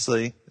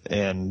previously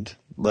and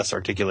less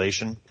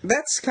articulation.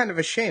 That's kind of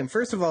a shame.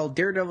 First of all,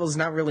 Daredevil's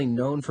not really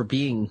known for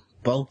being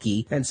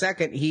bulky, and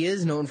second, he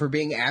is known for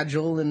being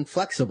agile and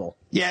flexible.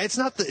 Yeah, it's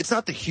not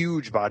the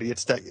huge body,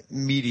 it's that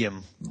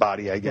medium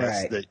body, I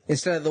guess. Right.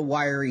 Instead of the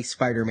wiry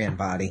Spider-Man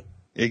body.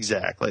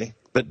 Exactly.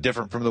 But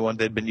different from the one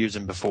they'd been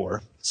using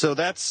before. So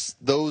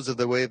those are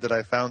the wave that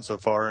I found so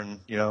far, and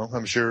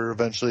I'm sure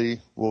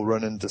eventually we'll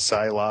run into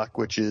Psylocke,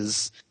 which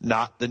is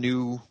not the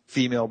new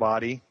female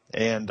body,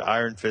 and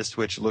Iron Fist,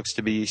 which looks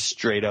to be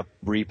straight up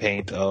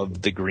repaint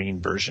of the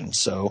green version.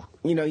 So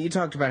you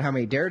talked about how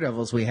many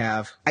Daredevils we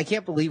have. I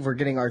can't believe we're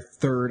getting our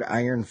 3rd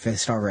Iron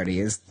Fist already.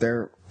 Is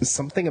there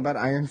something about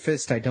Iron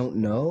Fist I don't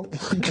know?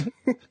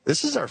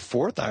 This is our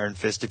 4th Iron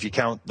Fist if you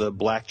count the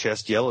black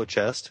chest, yellow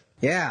chest.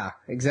 Yeah,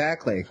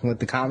 exactly. With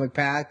the comic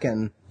pack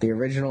and the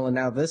original and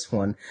now this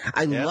one.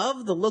 I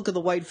love the look of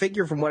the white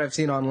figure from what I've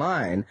seen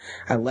online.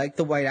 I like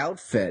the white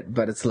outfit,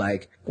 but it's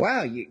like,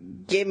 wow, you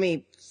gave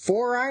me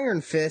 4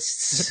 Iron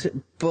Fists,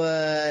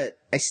 but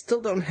I still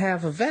don't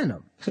have a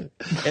Venom.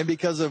 And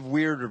because of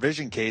weird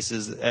revision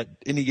cases, at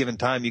any given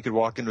time you could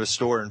walk into a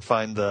store and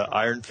find the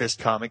Iron Fist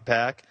comic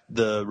pack,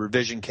 the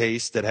revision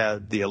case that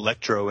had the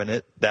Electro in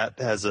it, that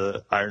has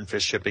a Iron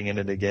Fist shipping in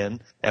it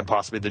again, and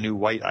possibly the new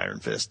white Iron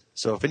Fist.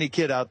 So if any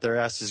kid out there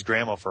asks his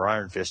grandma for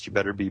Iron Fist, you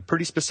better be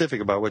pretty specific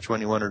about which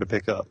one you want her to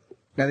pick up.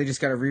 Now they just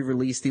got to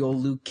re-release the old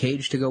Luke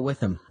Cage to go with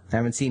him. I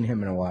haven't seen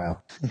him in a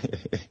while.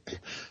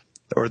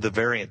 Or the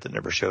variant that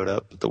never showed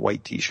up, the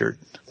white t-shirt.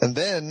 And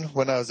then,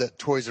 when I was at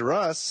Toys R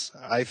Us,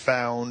 I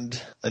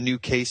found a new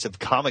case of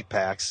comic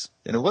packs.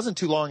 And it wasn't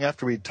too long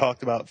after we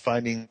talked about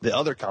finding the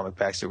other comic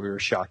packs that we were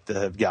shocked to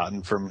have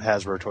gotten from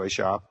Hasbro Toy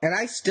Shop. And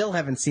I still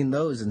haven't seen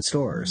those in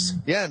stores.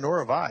 Yeah, nor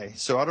have I.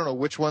 So I don't know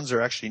which ones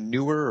are actually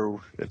newer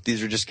or if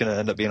these are just going to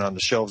end up being on the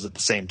shelves at the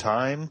same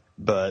time.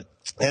 But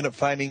I ended up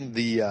finding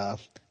the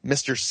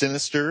Mr.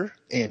 Sinister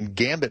and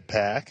Gambit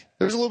pack.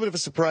 There was a little bit of a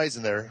surprise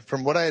in there.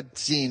 From what I had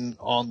seen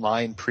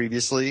online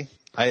previously,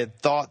 I had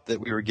thought that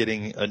we were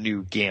getting a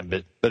new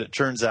Gambit, but it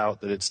turns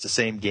out that it's the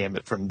same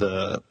Gambit from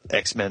the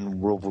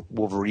X-Men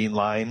Wolverine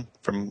line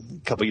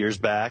from a couple years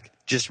back,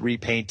 just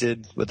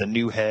repainted with a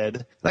new head.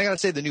 And I gotta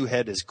say the new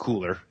head is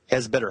cooler. It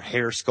has better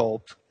hair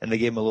sculpt, and they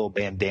gave him a little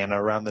bandana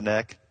around the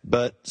neck,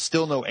 but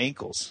still no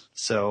ankles.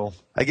 So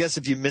I guess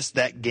if you missed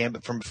that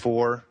Gambit from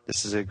before,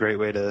 this is a great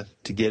way to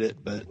get it.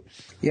 But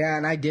yeah,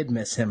 and I did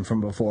miss him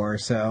from before,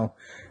 so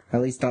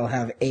at least I'll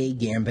have a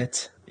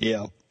Gambit.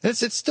 Yeah.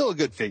 It's still a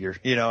good figure.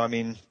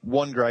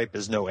 One gripe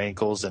is no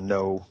ankles and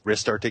no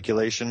wrist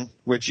articulation,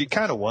 which you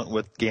kind of want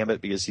with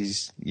Gambit because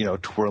he's,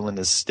 twirling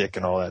his stick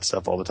and all that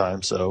stuff all the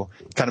time. So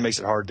it kind of makes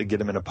it hard to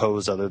get him in a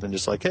pose other than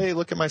just like, hey,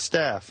 look at my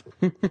staff.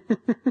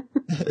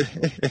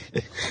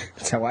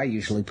 That's how I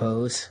usually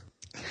pose.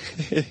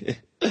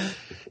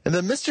 And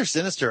then Mr.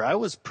 Sinister, I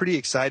was pretty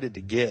excited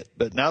to get,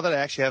 but now that I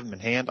actually have him in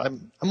hand,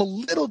 I'm a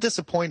little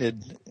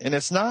disappointed. And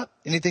it's not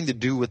anything to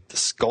do with the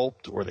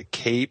sculpt or the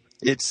cape.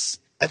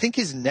 I think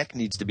his neck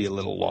needs to be a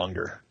little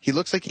longer. He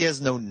looks like he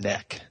has no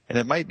neck, and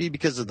it might be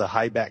because of the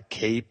high back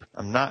cape.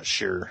 I'm not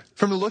sure.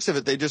 From the looks of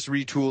it, they just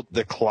retooled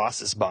the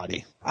Colossus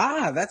body.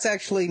 Ah, that's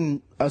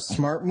actually a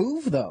smart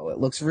move, though. It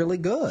looks really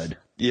good.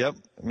 Yep.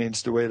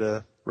 It's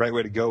the right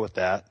way to go with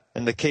that.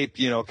 And the cape,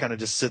 kind of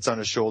just sits on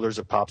his shoulders.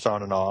 It pops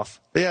on and off.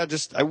 But yeah,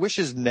 I wish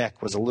his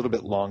neck was a little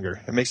bit longer.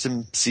 It makes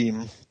him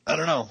seem, I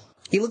don't know.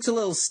 He looks a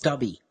little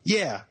stubby.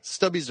 Yeah,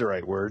 stubby's the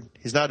right word.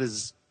 He's not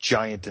as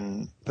giant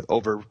and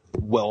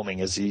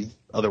overwhelming as he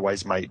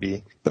otherwise might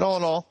be. But all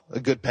in all, a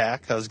good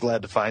pack. I was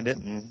glad to find it,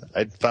 and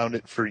I found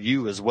it for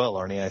you as well,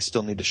 Arnie. I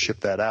still need to ship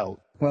that out.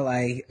 Well,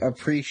 I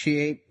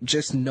appreciate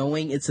just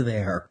knowing it's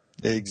there.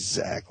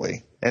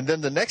 Exactly. And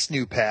then the next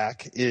new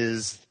pack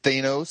is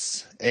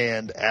Thanos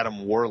and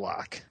Adam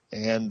Warlock.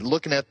 And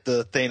looking at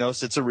the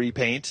Thanos, it's a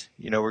repaint.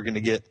 We're going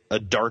to get a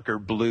darker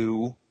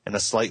blue and a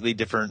slightly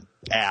different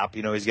app.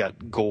 He's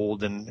got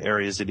gold in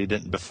areas that he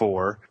didn't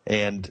before.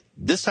 And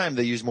this time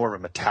they use more of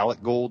a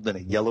metallic gold than a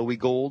yellowy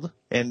gold.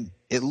 And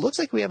it looks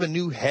like we have a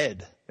new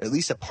head, at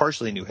least a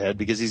partially new head,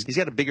 because he's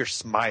got a bigger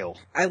smile.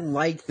 I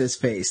like this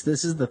face.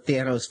 This is the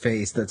Thanos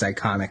face that's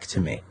iconic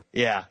to me.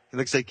 Yeah, it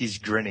looks like he's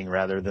grinning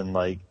rather than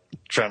like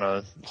trying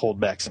to hold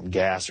back some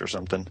gas or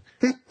something.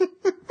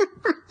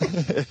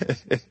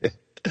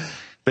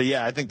 But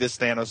yeah, I think this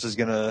Thanos is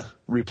going to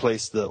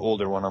replace the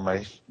older one on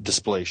my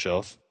display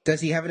shelf.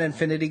 Does he have an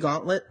Infinity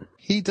Gauntlet?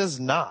 He does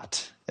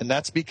not. And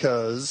that's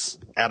because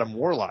Adam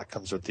Warlock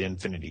comes with the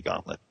Infinity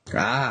Gauntlet.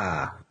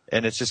 Ah.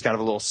 And it's just kind of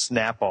a little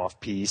snap-off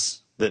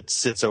piece that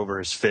sits over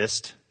his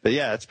fist. But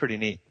yeah, it's pretty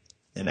neat.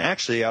 And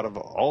actually, out of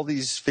all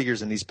these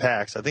figures in these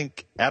packs, I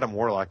think Adam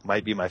Warlock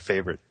might be my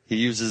favorite. He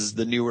uses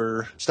the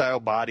newer style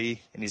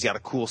body, and he's got a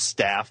cool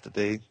staff that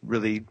they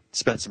really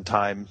spent some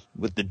time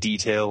with the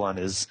detail on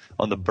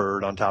the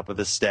bird on top of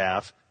his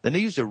staff. Then they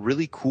used a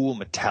really cool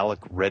metallic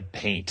red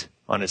paint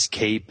on his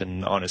cape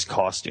and on his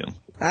costume.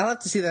 I'll have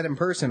to see that in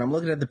person. I'm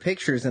looking at the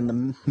pictures, and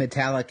the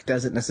metallic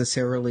doesn't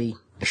necessarily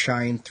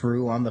shine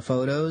through on the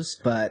photos,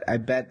 but I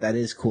bet that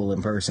is cool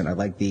in person. I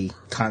like the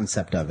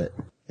concept of it.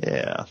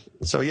 Yeah.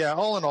 So yeah,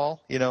 all in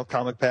all,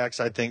 comic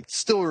packs I think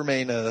still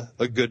remain a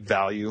good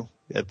value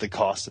at the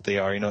cost that they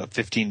are. At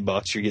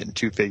 $15 you're getting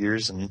 2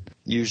 figures, and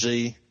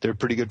usually they're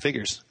pretty good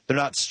figures. They're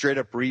not straight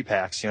up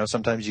repacks.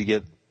 Sometimes you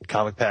get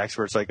comic packs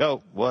where it's like,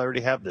 oh, well, I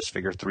already have this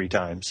figure 3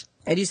 times.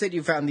 And you said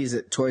you found these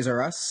at Toys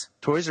R Us?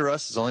 Toys R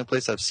Us is the only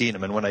place I've seen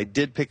them, and when I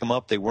did pick them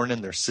up, they weren't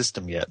in their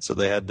system yet, so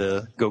they had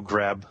to go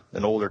grab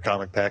an older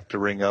comic pack to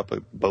ring up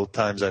both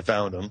times I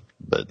found them.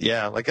 But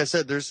yeah, like I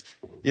said, there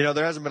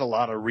hasn't been a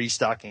lot of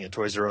restocking at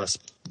Toys R Us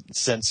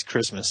since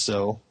Christmas,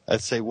 so I'd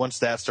say once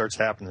that starts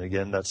happening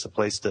again, that's the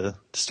place to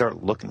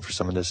start looking for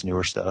some of this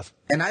newer stuff.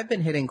 And I've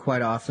been hitting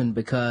quite often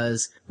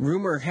because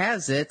rumor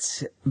has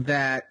it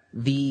that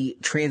the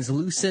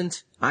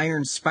translucent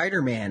Iron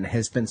Spider-Man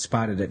has been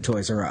spotted at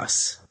Toys R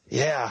Us.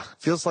 Yeah,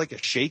 feels like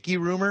a shaky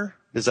rumor,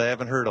 because I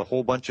haven't heard a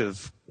whole bunch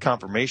of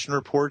confirmation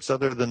reports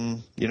other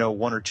than,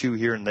 1 or 2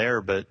 here and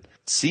there, but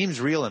it seems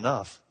real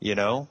enough,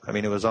 I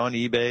mean, it was on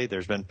eBay.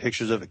 There's been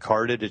pictures of it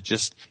carded. It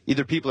just,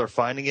 either people are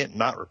finding it and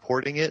not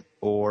reporting it,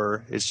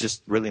 or it's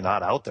just really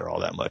not out there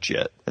all that much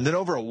yet. And then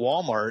over at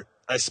Walmart,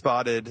 I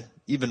spotted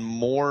even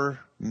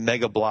more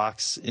Mega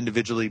Bloks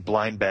individually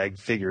blind bag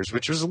figures,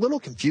 which was a little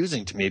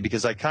confusing to me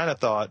because I kind of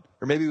thought,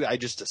 or maybe I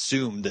just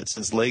assumed that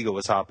since Lego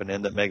was hopping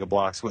in, that Mega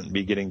Bloks wouldn't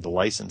be getting the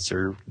license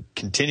or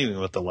continuing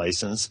with the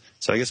license.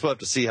 So I guess we'll have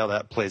to see how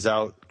that plays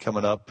out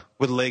coming up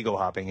with Lego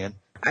hopping in.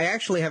 I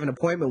actually have an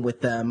appointment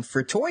with them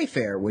for Toy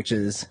Fair, which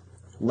is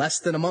less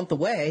than a month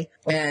away,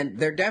 and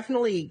they're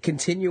definitely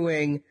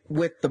continuing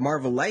with the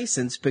Marvel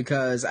license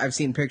because I've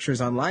seen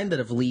pictures online that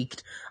have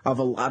leaked of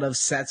a lot of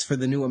sets for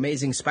the new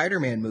Amazing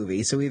Spider-Man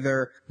movie. So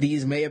either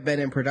these may have been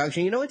in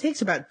production. It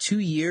takes about 2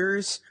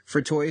 years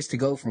for toys to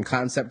go from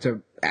concept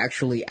to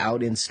actually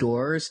out in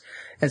stores.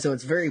 And so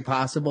it's very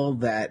possible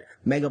that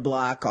Mega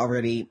Block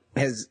already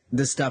has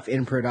this stuff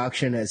in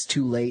production as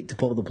too late to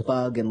pull the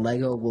plug, and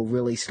Lego will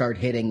really start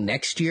hitting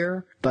next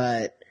year.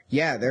 But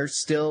yeah, they're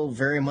still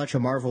very much a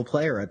Marvel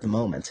player at the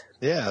moment.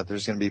 Yeah,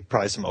 there's going to be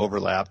probably some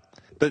overlap.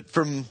 But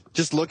from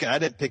just looking, I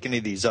didn't pick any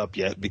of these up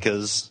yet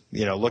because,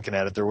 looking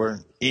at it, there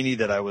weren't any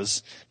that I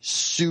was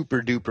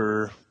super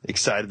duper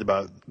excited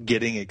about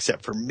getting,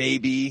 except for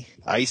maybe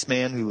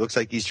Iceman, who looks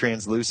like he's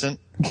translucent.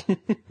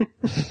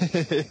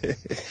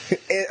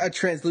 A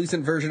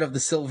translucent version of the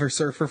Silver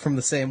Surfer from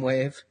the same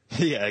wave.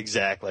 Yeah,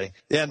 exactly.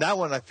 Yeah, and that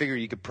one I figure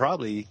you could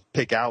probably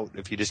pick out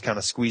if you just kind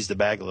of squeeze the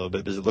bag a little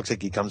bit, because it looks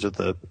like he comes with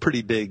a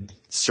pretty big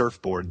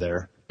surfboard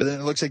there. But then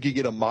it looks like you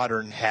get a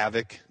modern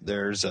Havoc.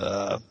 There's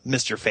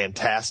Mr.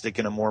 Fantastic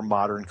in a more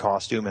modern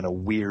costume and a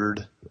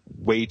weird,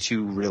 way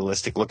too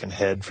realistic looking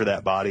head for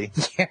that body.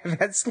 Yeah,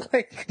 that's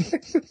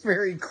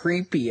very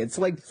creepy. It's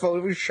like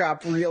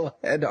Photoshop real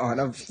head on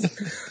a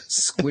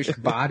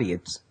squished body.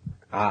 It's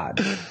odd.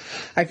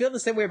 I feel the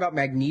same way about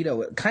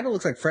Magneto. It kind of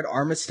looks like Fred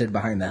Armisen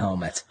behind the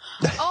helmet.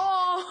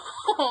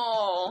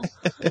 Oh!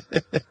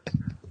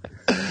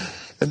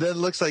 And then it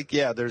looks like,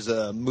 there's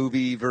a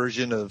movie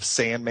version of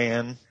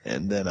Sandman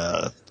and then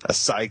a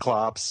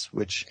Cyclops,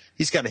 which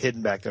he's kind of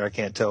hidden back there. I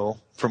can't tell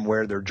from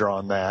where they're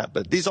drawing that.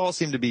 But these all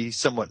seem to be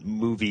somewhat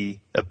movie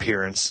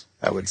appearance,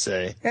 I would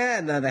say.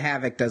 And the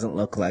Havoc doesn't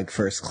look like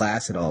First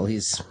Class at all.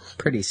 He's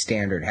pretty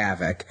standard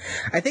Havoc.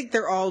 I think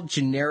they're all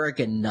generic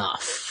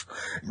enough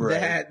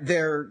that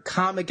they're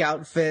comic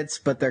outfits,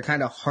 but they're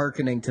kind of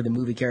hearkening to the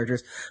movie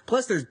characters.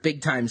 Plus, there's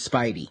Big Time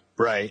Spidey.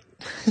 Right.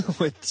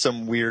 With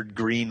some weird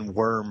green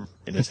worm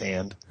in his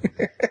hand.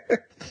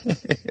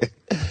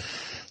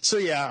 So,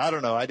 I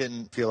don't know. I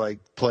didn't feel like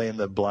playing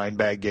the blind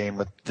bag game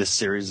with this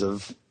series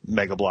of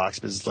Mega Bloks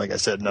because, like I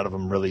said, none of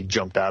them really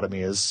jumped out at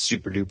me as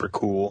super duper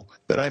cool.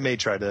 But I may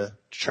try to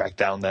track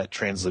down that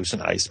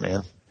translucent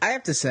Iceman. I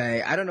have to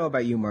say, I don't know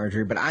about you,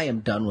 Marjorie, but I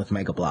am done with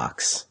Mega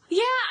Bloks. Yeah,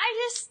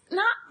 I just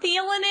not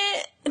feeling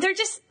it.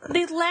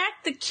 They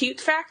lack the cute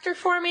factor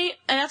for me.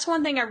 And that's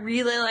one thing I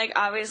really like,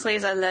 obviously,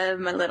 is I love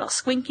my little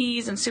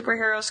Squinkies and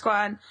Superhero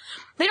Squad.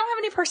 They don't have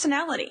any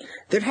personality.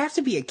 There'd have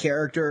to be a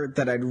character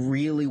that I'd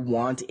really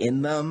want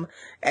in them,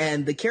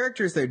 and the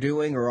characters they're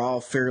doing are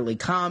all fairly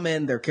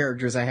common. They're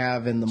characters I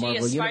have in the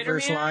Marvel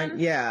Universe line.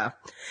 Yeah.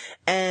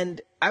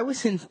 And I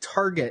was in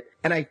Target,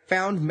 and I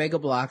found Mega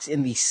Bloks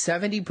in the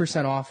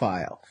 70% off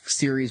aisle,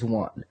 Series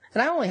 1.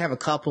 And I only have a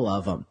couple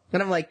of them.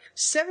 And I'm like,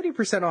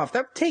 70% off,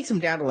 that takes them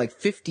down to like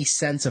 50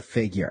 cents a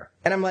figure.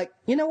 And I'm like,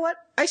 you know what?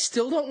 I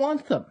still don't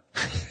want them.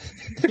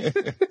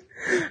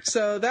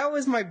 So that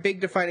was my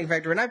big defining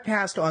factor. And I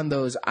passed on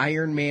those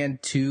Iron Man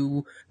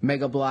 2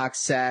 Mega Block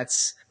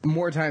sets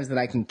more times than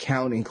I can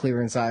count in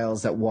clearance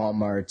aisles at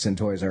Walmart's and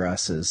Toys R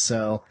Us's.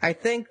 So I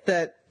think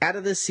that out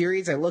of this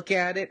series, I look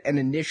at it and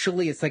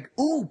initially it's like,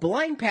 ooh,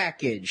 blind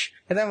package.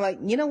 And I'm like,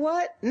 you know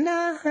what?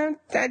 Nah,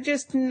 I'm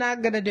just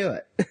not gonna do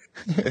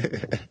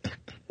it.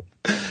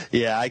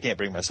 Yeah, I can't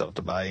bring myself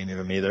to buy any of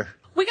them either.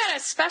 We got a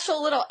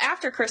special little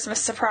after Christmas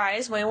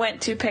surprise when we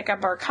went to pick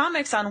up our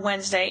comics on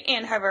Wednesday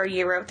and have our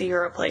Euro at the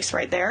Euro place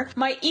right there.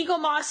 My Eagle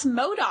Moss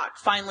MODOK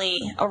finally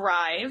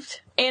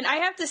arrived. And I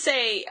have to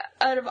say,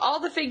 out of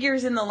all the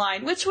figures in the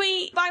line, which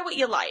we buy what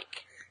you like.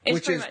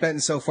 Which has been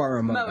so far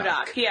a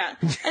MODOK. Yeah.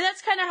 And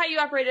that's kind of how you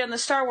operated on the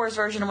Star Wars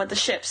version with the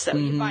ships, that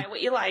you buy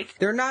what you like.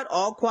 They're not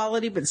all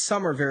quality, but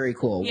some are very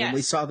cool. Yes. When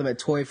we saw them at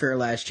Toy Fair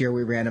last year,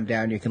 we ran them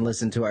down. You can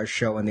listen to our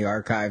show in the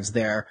archives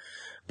there.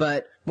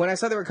 But when I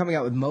saw they were coming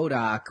out with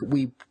MODOK,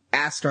 we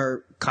asked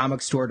our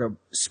comic store to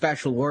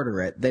special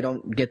order it. They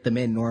don't get them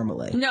in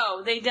normally.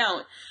 No, they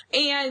don't.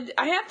 And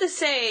I have to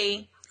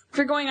say, if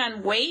you're going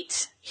on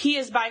weight, he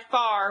is by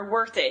far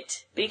worth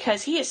it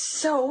because he is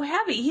so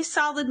heavy. He's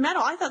solid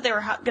metal. I thought they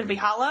were going to be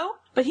hollow,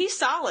 but he's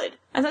solid.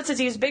 I thought since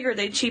he was bigger,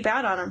 they'd cheap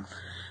out on him.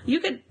 You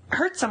could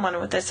hurt someone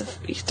with this if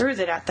you threw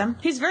it at them.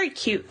 He's very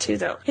cute, too,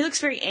 though. He looks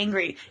very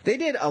angry. They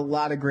did a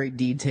lot of great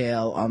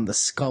detail on the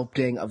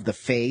sculpting of the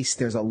face.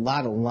 There's a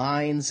lot of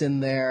lines in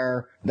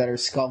there that are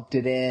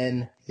sculpted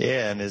in.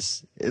 Yeah, and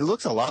it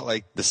looks a lot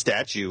like the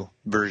statue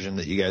version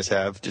that you guys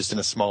have, just in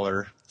a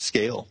smaller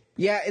scale.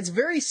 Yeah, it's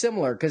very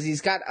similar because he's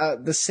got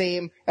the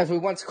same, as we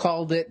once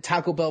called it,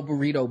 Taco Bell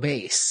burrito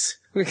base.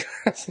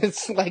 Because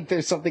it's like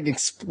there's something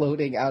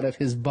exploding out of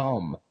his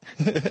bum.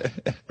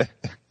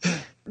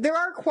 There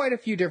are quite a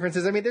few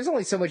differences. I mean, there's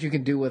only so much you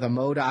can do with a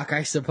MODOK,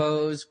 I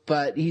suppose,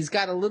 but he's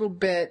got a little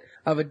bit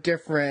of a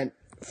different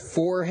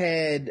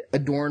forehead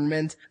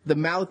adornment. The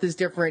mouth is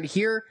different.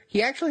 Here,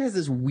 he actually has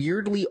this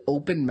weirdly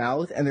open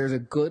mouth, and there's a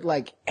good,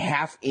 like,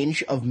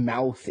 half-inch of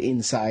mouth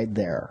inside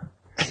there.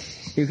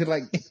 You could,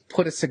 like,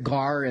 put a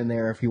cigar in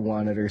there if you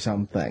wanted or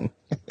something.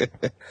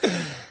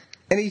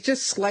 And he's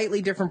just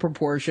slightly different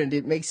proportioned.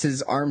 It makes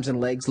his arms and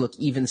legs look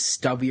even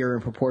stubbier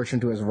in proportion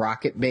to his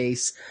rocket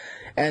base.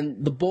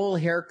 And the bowl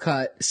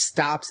haircut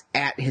stops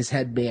at his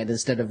headband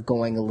instead of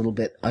going a little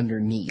bit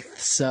underneath.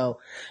 So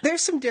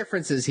there's some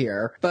differences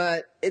here,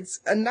 but it's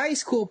a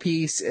nice, cool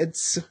piece.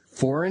 It's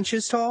 4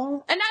 inches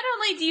tall. And not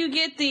only do you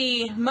get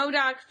the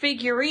MODOK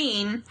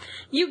figurine,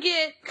 you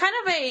get kind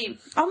of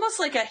almost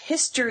like a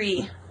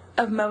history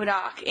of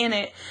MODOK in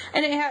it.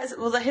 And it has,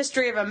 the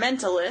history of a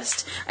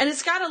mentalist. And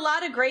it's got a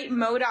lot of great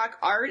MODOK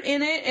art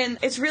in it, and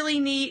it's really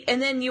neat.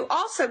 And then you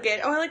also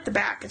get, I like the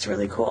back. It's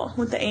really cool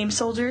with the AIM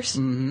soldiers.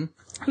 Mm-hmm.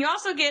 You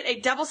also get a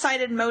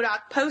double-sided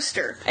MODOK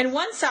poster. And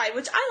one side,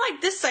 which I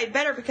like this side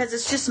better because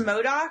it's just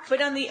MODOK,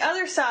 but on the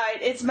other side,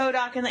 it's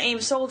MODOK and the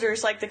AIM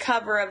soldiers like the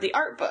cover of the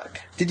art book.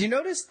 Did you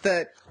notice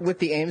that with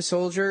the AIM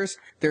soldiers,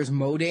 there's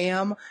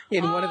Modam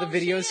in one of the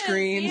video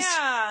screens?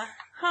 Yeah.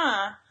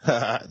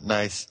 Huh.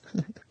 Nice.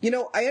 You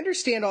know, I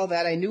understand all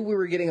that. I knew we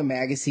were getting a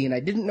magazine. I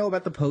didn't know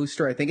about the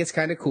poster. I think it's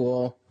kind of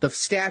cool. The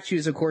statue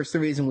is, of course, the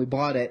reason we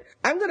bought it.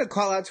 I'm going to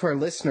call out to our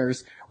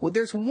listeners. Well,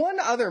 there's one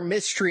other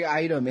mystery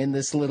item in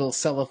this little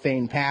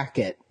cellophane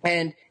packet,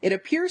 and it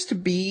appears to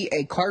be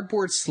a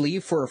cardboard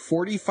sleeve for a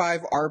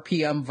 45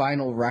 RPM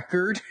vinyl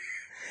record.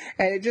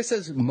 And it just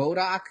says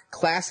MODOK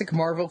Classic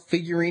Marvel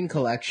Figurine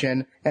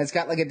Collection. And it's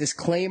got like a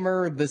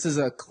disclaimer. This is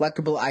a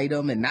collectible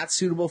item and not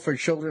suitable for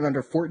children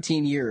under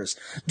 14 years.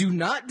 Do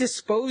not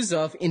dispose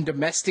of in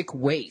domestic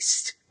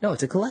waste. No,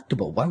 it's a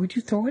collectible. Why would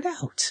you throw it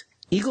out?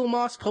 Eagle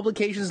Moss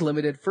Publications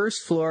Limited,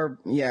 first floor,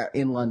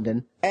 in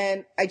London.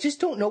 And I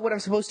just don't know what I'm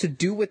supposed to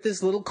do with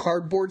this little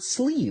cardboard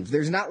sleeve.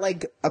 There's not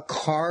like a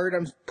card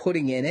I'm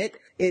putting in it.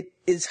 It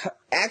is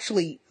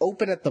actually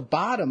open at the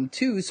bottom,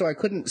 too, so I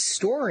couldn't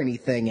store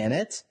anything in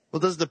it. Well,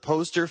 does the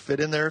poster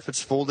fit in there if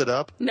it's folded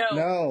up?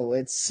 No,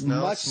 it's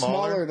much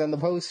smaller than the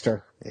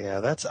poster. Yeah,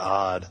 that's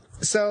odd.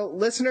 So,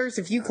 listeners,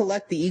 if you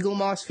collect the Eagle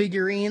Moss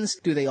figurines,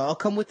 do they all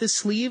come with this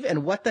sleeve?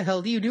 And what the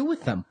hell do you do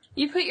with them?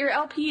 You put your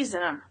LPs in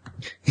them.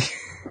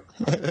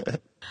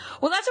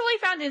 Well, that's what we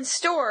found in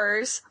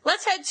stores.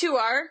 Let's head to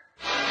our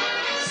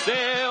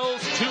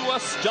Sales to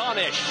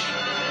Astonish.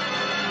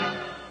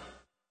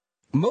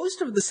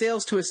 Most of the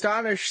sales to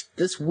astonish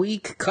this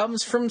week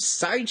comes from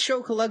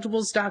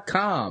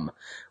SideshowCollectibles.com,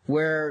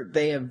 where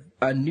they have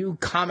a new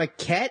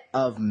comiquette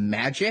of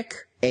Magic.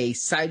 A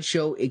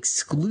Sideshow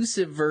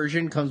exclusive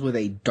version comes with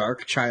a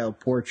dark child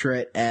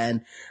portrait,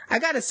 and I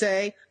gotta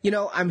say,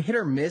 I'm hit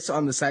or miss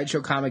on the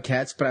Sideshow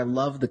comiquettes, but I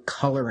love the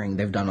coloring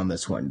they've done on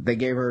this one. They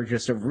gave her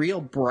just a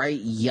real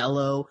bright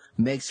yellow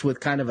mixed with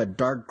kind of a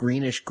dark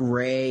greenish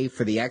gray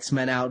for the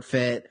X-Men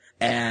outfit,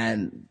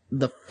 and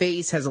the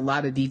face has a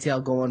lot of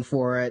detail going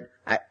for it.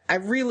 I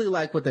really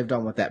like what they've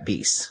done with that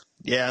piece.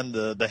 Yeah, and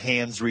the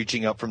hands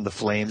reaching up from the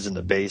flames in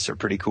the base are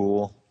pretty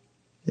cool.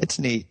 It's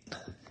neat.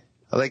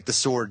 I like the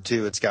sword,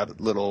 too. It's got a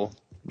little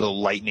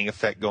lightning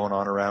effect going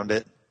on around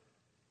it.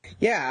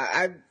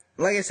 Yeah,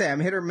 like I say, I'm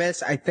hit or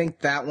miss. I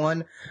think that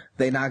one,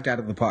 they knocked out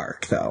of the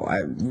park, though. I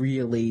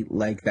really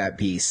like that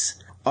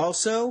piece.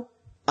 Also,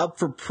 up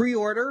for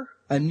pre-order,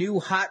 a new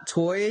Hot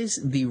Toys,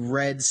 the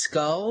Red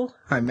Skull.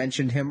 I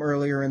mentioned him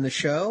earlier in the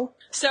show.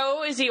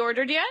 So, is he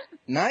ordered yet?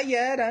 Not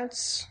yet.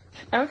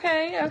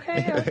 Okay.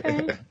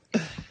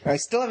 I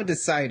still haven't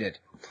decided.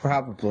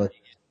 Probably.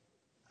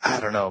 I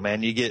don't know,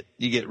 man. You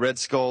get Red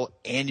Skull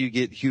and you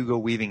get Hugo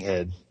Weaving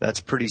Head. That's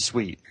pretty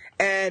sweet.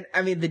 And,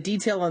 the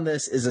detail on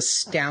this is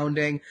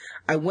astounding.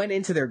 I went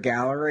into their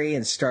gallery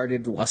and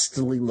started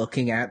lustily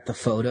looking at the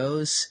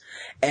photos,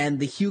 and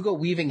the Hugo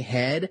Weaving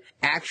Head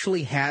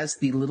actually has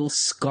the little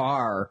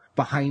scar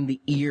behind the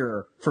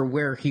ear for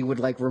where he would,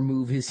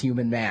 remove his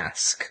human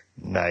mask.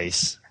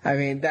 Nice.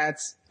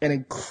 That's an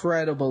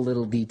incredible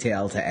little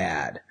detail to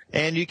add.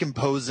 And you can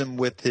pose him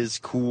with his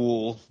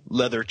cool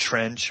leather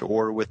trench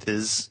or with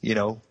his,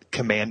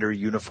 commander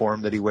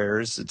uniform that he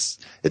wears.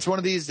 It's one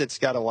of these that's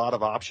got a lot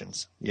of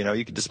options.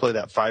 You can display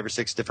that 5 or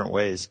 6 different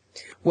ways.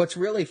 What's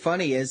really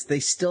funny is they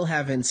still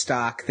have in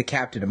stock the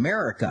Captain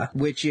America,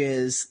 which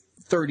is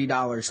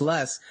 $30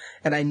 less.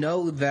 And I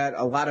know that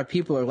a lot of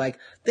people are like,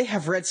 they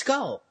have Red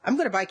Skull. I'm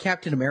going to buy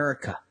Captain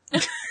America.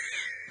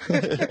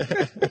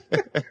 But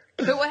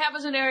what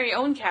happens when they already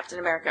own Captain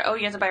America? Oh,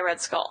 you have to buy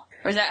Red Skull.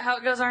 Or is that how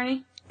it goes,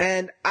 Arnie?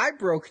 And I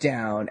broke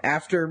down,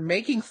 after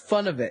making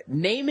fun of it,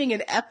 naming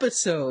an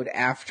episode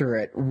after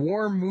it,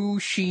 War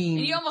Machine.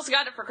 You almost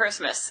got it for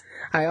Christmas.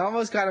 I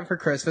almost got him for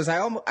Christmas.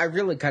 I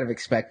really kind of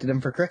expected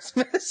him for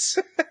Christmas.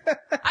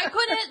 I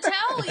couldn't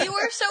tell. You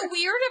were so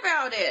weird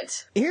about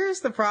it.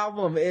 Here's the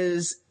problem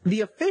is the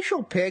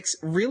official pics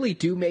really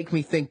do make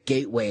me think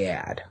Gateway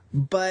ad.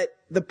 But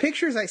the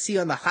pictures I see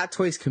on the Hot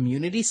Toys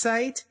community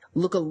site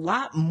look a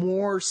lot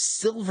more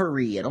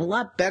silvery and a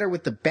lot better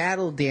with the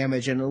battle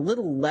damage and a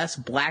little less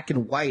black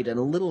and white and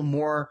a little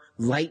more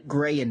light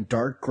gray and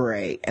dark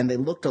gray. And they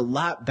looked a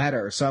lot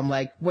better. So I'm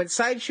like, when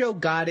Sideshow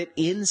got it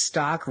in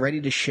stock,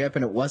 ready to ship,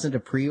 and it wasn't a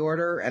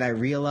pre-order, and I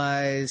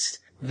realized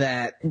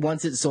that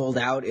once it sold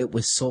out, it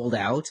was sold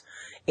out.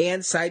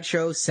 And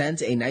Sideshow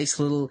sent a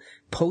nice little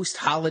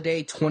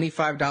post-holiday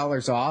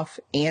 $25 off,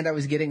 and I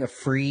was getting a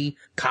free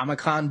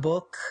Comic-Con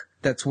book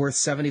that's worth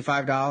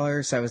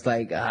 $75. I was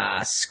like,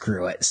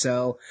 screw it.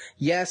 So,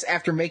 yes,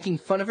 after making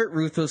fun of it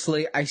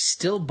ruthlessly, I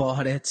still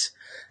bought it,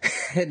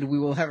 and we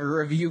will have a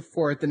review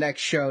for it the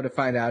next show to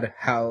find out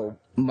how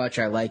much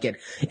I like it.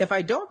 If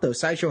I don't, though,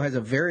 Sideshow has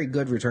a very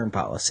good return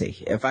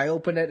policy. If I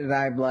open it and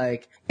I'm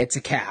like, it's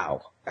a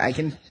cow, I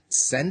can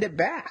send it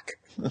back.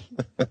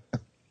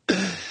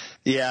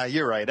 Yeah,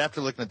 you're right.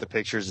 After looking at the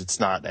pictures, it's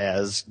not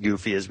as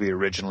goofy as we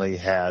originally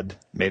had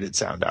made it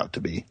sound out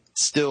to be.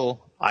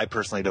 Still, I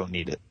personally don't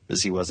need it,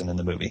 because he wasn't in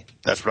the movie.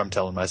 That's what I'm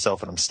telling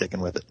myself, and I'm sticking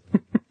with it.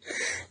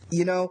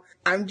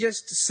 I'm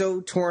just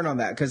so torn on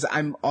that, because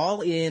I'm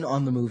all in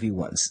on the movie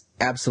ones.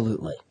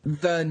 Absolutely.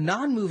 The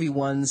non-movie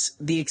ones,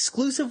 the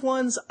exclusive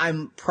ones,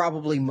 I'm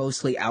probably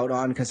mostly out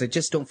on, because I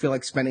just don't feel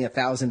like spending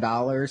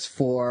 $1,000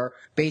 for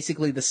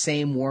basically the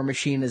same War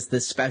Machine as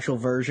this special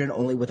version,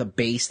 only with a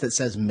base that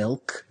says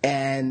milk.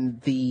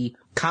 And the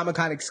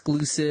Comic-Con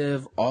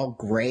exclusive all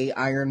gray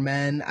Iron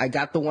Man, I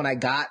got the one I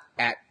got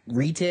at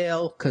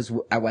retail because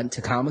I went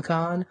to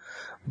Comic-Con,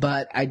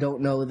 but I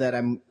don't know that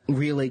I'm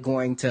really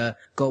going to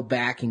go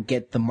back and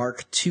get the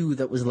Mark II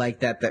that was like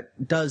that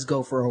does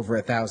go for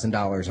over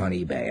 $1,000 on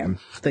eBay.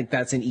 I think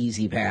that's an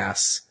easy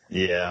pass.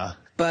 Yeah.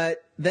 But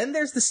then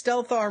there's the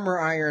Stealth Armor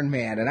Iron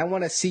Man, and I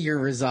want to see your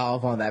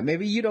resolve on that.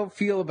 Maybe you don't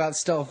feel about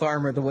Stealth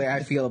Armor the way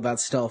I feel about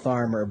Stealth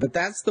Armor, but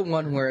that's the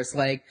one where it's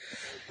like,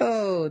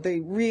 oh, they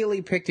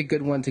really picked a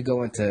good one to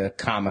go into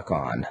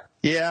Comic-Con.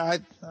 Yeah,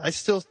 I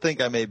still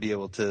think I may be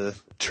able to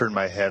turn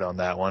my head on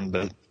that one,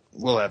 but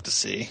we'll have to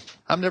see.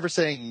 I'm never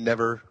saying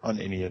never on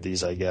any of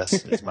these, I guess,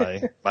 is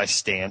my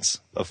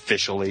stance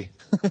officially.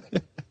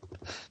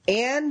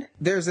 And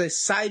there's a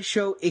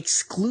Sideshow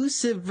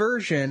exclusive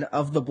version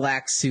of the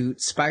black suit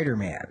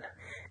Spider-Man.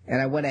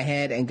 And I went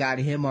ahead and got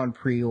him on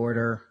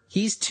pre-order.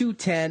 He's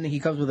 $210. He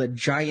comes with a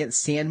giant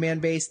Sandman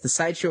base. The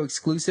Sideshow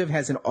exclusive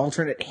has an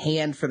alternate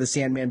hand for the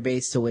Sandman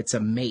base, so it's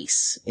a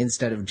mace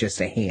instead of just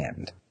a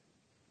hand.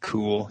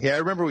 Cool. Yeah, I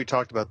remember we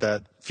talked about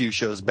that a few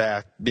shows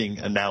back being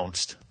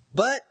announced.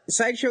 But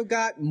Sideshow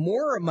got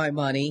more of my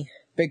money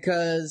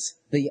because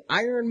the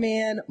Iron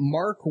Man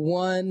Mark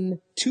 1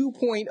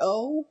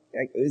 2.0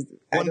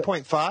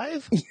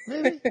 1.5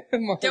 maybe.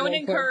 Don't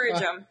encourage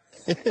them.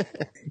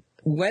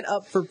 Went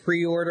up for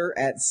pre-order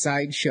at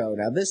Sideshow.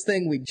 Now, this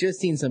thing we've just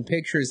seen some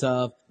pictures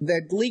of.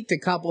 They'd leaked a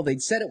couple.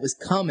 They'd said it was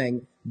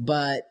coming,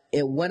 but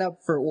it went up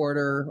for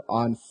order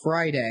on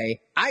Friday.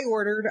 I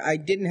ordered. I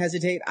didn't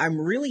hesitate. I'm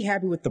really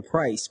happy with the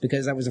price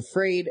because I was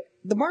afraid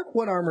the Mark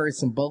 1 armor is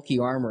some bulky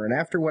armor, and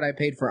after what I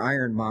paid for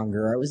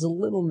Ironmonger, I was a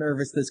little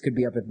nervous this could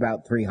be up at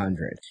about $300.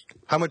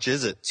 How much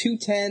is it?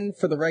 $210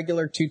 for the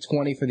regular,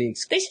 $220 for the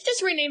They should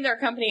just rename their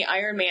company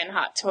Iron Man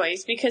Hot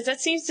Toys because that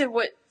seems to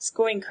what's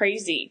going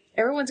crazy.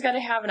 Everyone's got to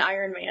have an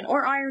Iron Man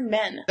or Iron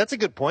Men. That's a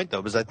good point,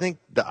 though, because I think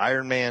the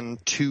Iron Man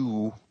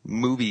 2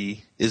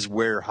 movie is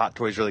where Hot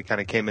Toys really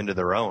kind of came into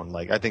their own.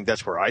 Like, I think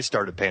that's where I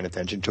started paying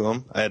attention to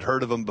them. I had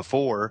heard of them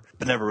before,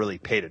 but never really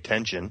paid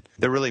attention.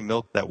 They really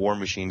milked that War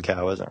Machine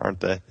cow, aren't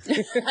they?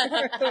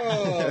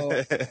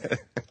 Oh.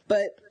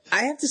 But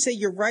I have to say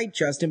you're right,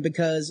 Justin,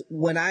 because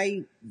when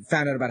I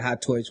found out about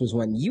Hot Toys was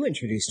when you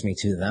introduced me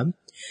to them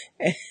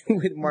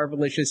with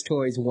Marvelicious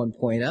Toys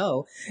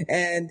 1.0,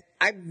 and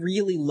I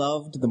really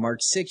loved the Mark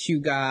 6 you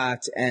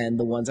got and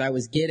the ones I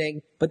was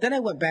getting, but then I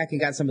went back and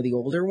got some of the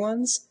older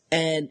ones,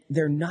 and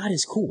they're not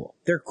as cool.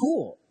 They're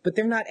cool, but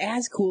they're not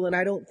as cool, and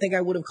I don't think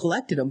I would have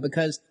collected them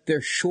because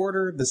they're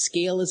shorter, the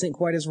scale isn't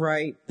quite as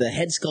right, the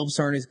head sculpts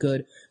aren't as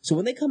good. So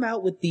when they come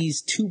out with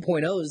these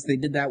 2.0s, they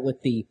did that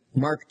with the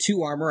Mark II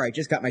armor. I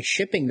just got my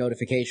shipping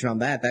notification on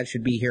that. That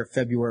should be here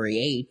February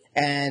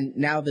 8th. And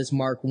now this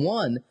Mark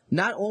I,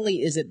 not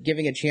only is it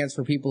giving a chance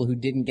for people who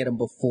didn't get them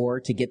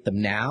before to get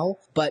them now,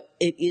 but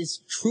it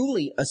is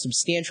truly a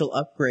substantial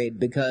upgrade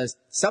because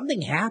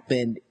something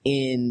happened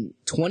in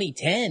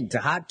 2010 to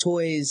Hot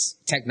Toys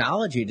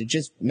technology to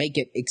just make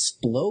it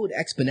explode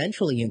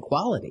exponentially in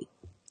quality.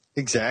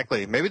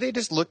 Exactly. Maybe they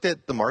just looked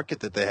at the market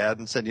that they had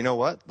and said, you know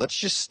what? Let's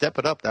just step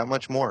it up that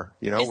much more.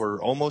 You know,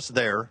 we're almost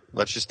there.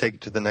 Let's just take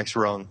it to the next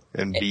rung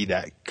and be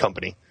that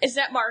company. Is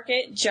that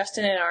market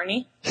Justin and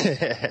Arnie?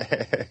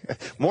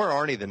 More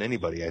Arnie than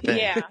anybody, I think.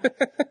 Yeah.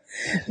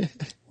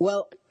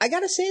 Well, I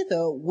gotta say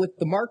though, with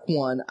the Mark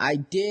I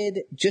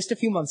did just a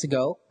few months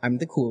ago, I'm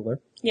the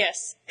cooler,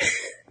 Yes.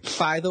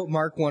 buy the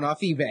Mark I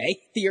off eBay,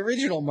 the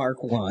original Mark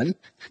I.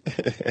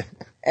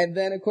 And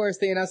then, of course,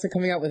 they announced they're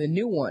coming out with a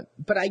new one.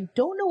 But I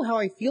don't know how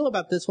I feel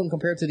about this one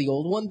compared to the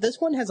old one. This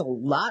one has a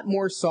lot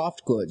more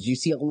soft goods. You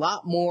see a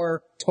lot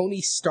more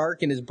Tony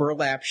Stark in his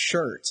burlap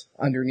shirt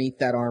underneath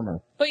that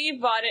armor. But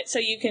you bought it so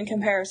you can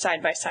compare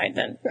side by side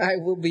then. I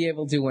will be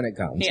able to when it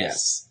comes,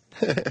 Yes.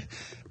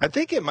 I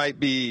think it might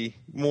be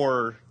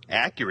more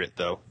accurate,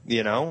 though,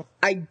 you know?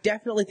 I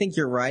definitely think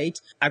you're right.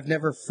 I've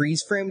never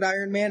freeze-framed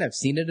Iron Man. I've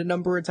seen it a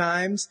number of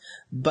times.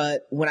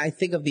 But when I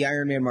think of the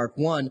Iron Man Mark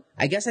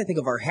I guess I think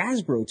of our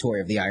Hasbro toy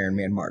of the Iron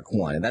Man Mark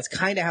I. And that's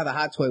kind of how the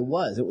Hot Toy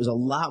was. It was a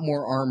lot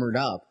more armored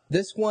up.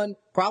 This one,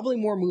 probably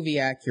more movie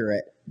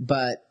accurate.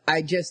 But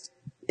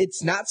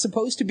it's not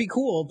supposed to be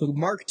cool. The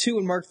Mark II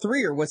and Mark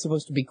III are what's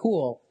supposed to be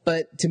cool.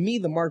 But to me,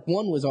 the Mark I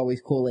was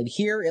always cool. And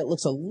here, it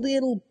looks a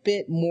little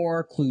bit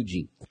more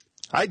kludgy.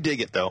 I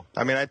dig it, though.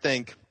 I mean, I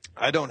think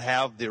I don't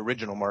have the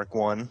original Mark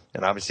I,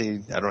 and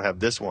obviously I don't have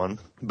this one,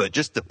 but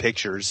just the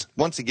pictures.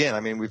 Once again, I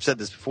mean, we've said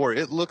this before,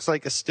 it looks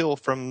like a still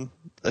from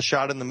a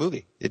shot in the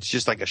movie. It's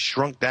just like a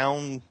shrunk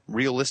down,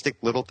 realistic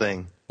little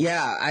thing.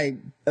 Yeah, I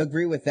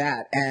agree with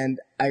that. And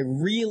I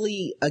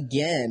really,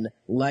 again,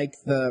 like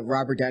the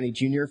Robert Downey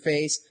Jr.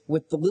 face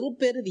with the little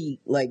bit of the,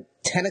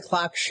 10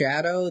 o'clock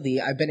shadow,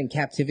 the I've been in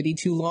captivity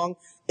too long.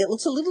 It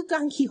looks a little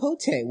Don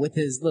Quixote with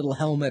his little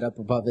helmet up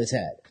above his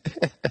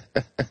head.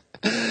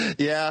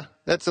 Yeah,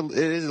 it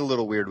is a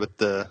little weird with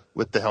the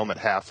helmet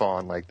half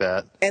on like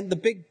that. And the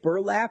big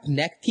burlap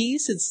neck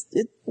piece, it's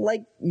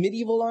like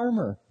medieval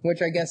armor,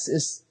 which I guess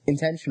is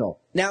intentional.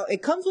 Now,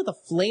 it comes with a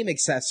flame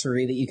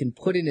accessory that you can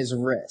put in his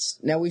wrist.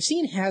 Now, we've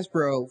seen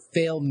Hasbro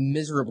fail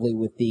miserably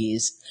with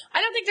these.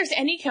 I don't think there's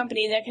any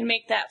company that can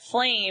make that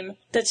flame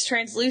that's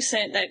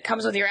translucent that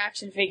comes with your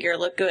action figure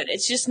look good.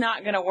 It's just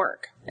not going to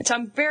work. And so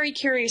I'm very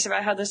curious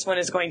about how this one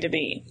is going to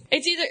be.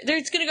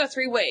 It's going to go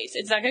three ways.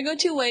 It's not going to go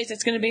two ways.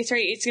 It's going to be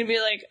three. It's going to be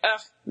like,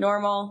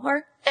 normal,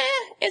 or,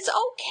 it's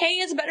okay,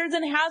 it's better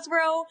than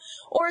Hasbro,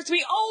 or it's going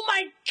to be, oh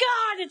my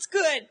god, it's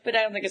good. But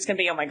I don't think it's going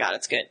to be, oh my god,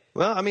 it's good.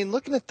 Well, I mean,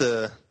 looking at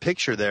the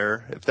picture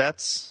there,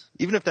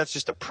 even if that's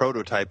just a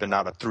prototype and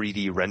not a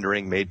 3D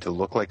rendering made to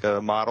look like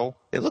a model,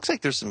 it looks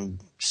like there's some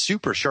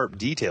super sharp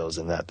details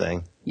in that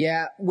thing.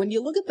 Yeah, when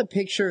you look at the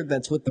picture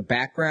that's with the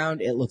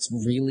background, it looks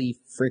really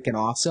freaking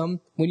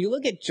awesome. When you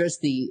look at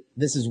just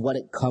this is what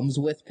it comes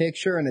with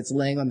picture and it's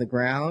laying on the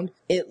ground,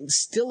 it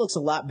still looks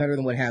a lot better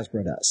than what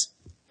Hasbro does.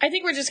 I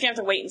think we're just going to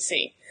have to wait and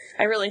see.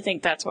 I really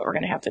think that's what we're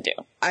going to have to do.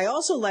 I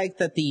also like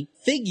that the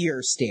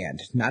figure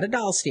stand, not a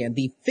doll stand,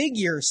 the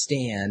figure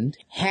stand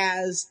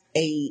has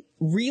a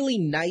really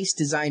nice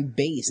design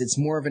base. It's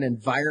more of an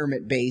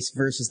environment base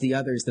versus the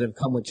others that have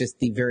come with just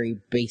the very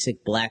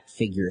basic black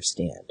figure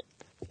stand.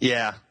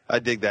 Yeah, I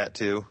dig that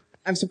too.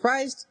 I'm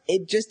surprised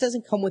it just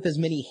doesn't come with as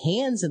many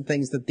hands and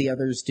things that the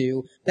others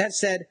do. That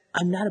said,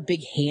 I'm not a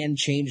big hand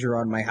changer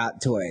on my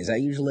Hot Toys. I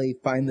usually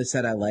find the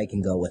set I like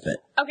and go with it.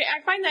 Okay,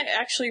 I find that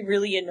actually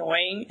really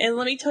annoying, and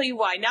let me tell you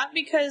why. Not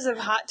because of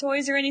Hot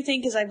Toys or anything,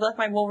 because I've left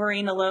my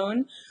Wolverine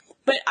alone,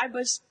 but I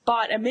just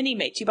bought a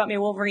mini-mate. You bought me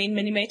a Wolverine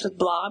mini-mate with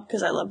Blob,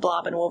 because I love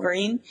Blob and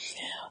Wolverine.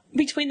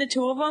 Between the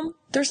two of them,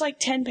 there's like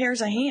 10 pairs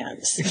of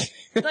hands.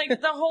 Like,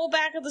 the whole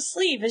back of the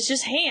sleeve is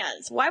just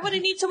hands. Why would I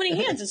need so many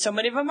hands? And so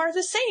many of them are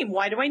the same.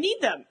 Why do I need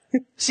them?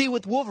 See,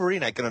 with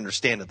Wolverine, I can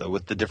understand it, though,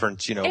 with the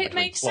difference, it between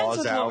makes sense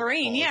with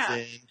Wolverine, yeah.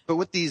 in. But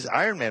with these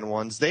Iron Man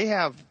ones, they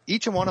have,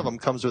 each one of them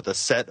comes with a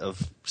set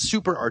of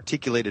super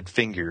articulated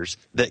fingers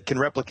that can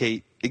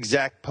replicate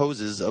exact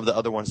poses of the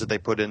other ones that they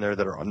put in there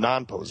that are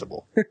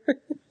non-posable.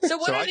 So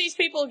what are these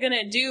people going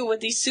to do with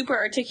these super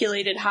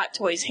articulated Hot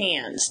Toys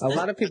hands? A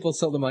lot of people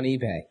sell them on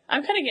eBay.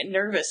 I'm kind of getting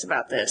nervous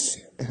about this.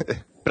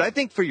 But I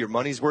think for your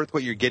money's worth,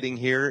 what you're getting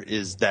here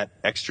is that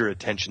extra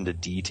attention to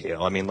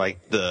detail. I mean,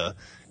 like the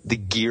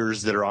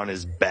gears that are on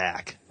his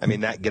back. I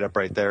mean, that getup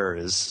right there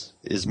is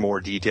more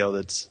detail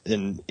that's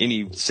in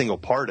any single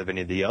part of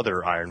any of the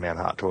other Iron Man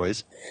Hot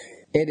Toys.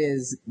 It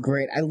is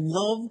great. I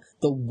love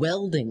the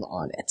welding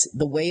on it.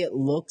 The way it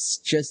looks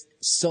just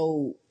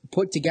so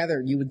put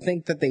together. You would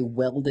think that they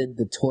welded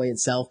the toy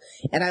itself.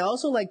 And I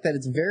also like that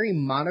it's very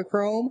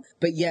monochrome,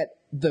 but yet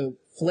the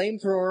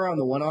flamethrower on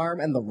the one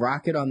arm and the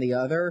rocket on the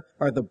other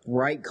are the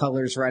bright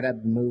colors right out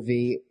of the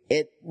movie.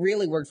 It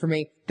really worked for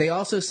me. They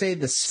also say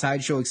the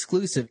Sideshow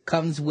exclusive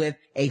comes with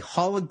a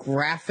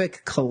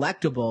holographic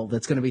collectible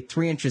that's going to be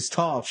 3 inches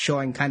tall,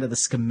 showing kind of the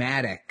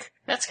schematic.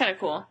 That's kind of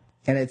cool.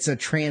 And it's a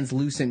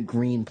translucent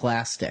green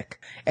plastic.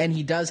 And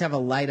he does have a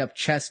light-up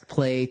chest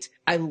plate.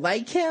 I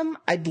like him.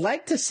 I'd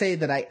like to say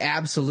that I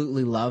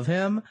absolutely love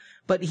him,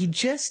 but he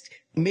just...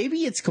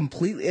 Maybe it's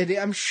completely...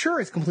 I'm sure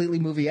it's completely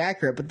movie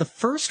accurate, but the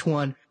first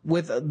one,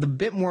 with the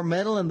bit more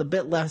metal and the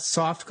bit less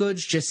soft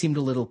goods, just seemed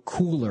a little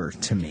cooler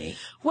to me.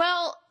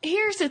 Well,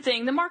 here's the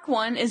thing. The Mark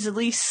I is the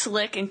least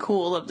slick and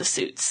cool of the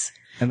suits.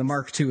 And the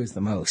Mark II is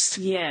the most.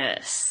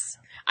 Yes.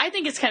 I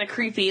think it's kind of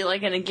creepy,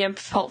 like in a Gimp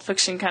Pulp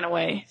Fiction kind of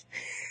way.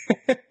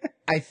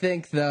 I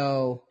think,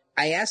 though,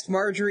 I asked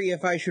Marjorie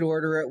if I should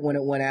order it when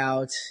it went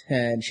out,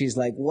 and she's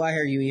like, why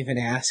are you even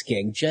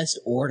asking? Just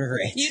order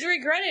it. You'd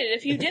regret it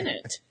if you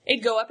didn't.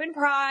 It'd go up in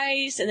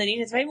price, and then you'd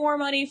have to pay more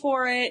money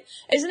for it.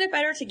 Isn't it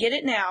better to get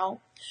it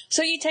now?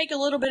 So you take a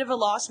little bit of a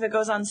loss if it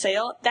goes on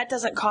sale. That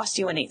doesn't cost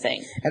you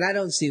anything. And I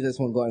don't see this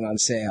one going on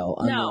sale,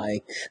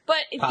 unlike but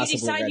if you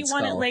decide you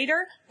want it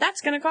later,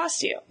 that's going to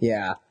cost you.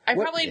 Yeah. I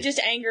probably just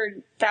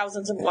angered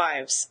thousands of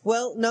wives.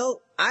 Well, no,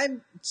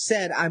 I'm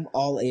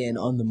all in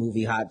on the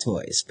movie Hot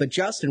Toys. But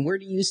Justin, where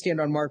do you stand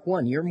on Mark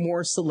I? You're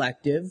more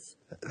selective.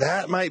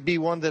 That might be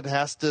one that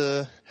has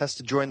to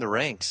join the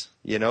ranks,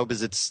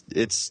 because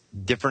it's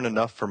different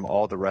enough from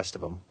all the rest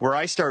of them. Where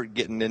I start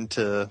getting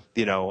into,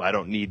 I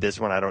don't need this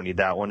one, I don't need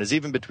that one, is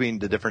even between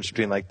the difference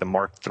between like the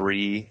Mark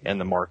III and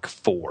the Mark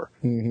IV.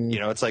 Mm-hmm.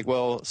 It's like,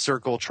 well,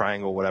 circle,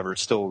 triangle, whatever,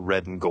 it's still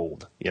red and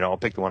gold. I'll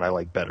pick the one I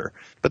like better.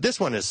 But this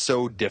one is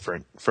so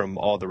different from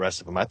all the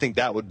rest of them. I think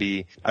that would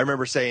be, I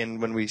remember saying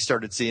when we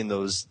started seeing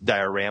those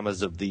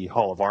dioramas of the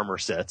Hall of Armor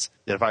sets,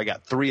 that if I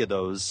got 3 of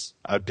those,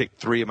 I'd pick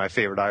 3 of my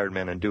favorite Iron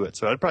Man and do it.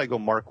 So I'd probably go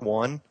Mark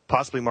I,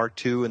 possibly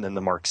Mark II, and then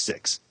the Mark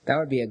VI. That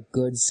would be a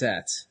good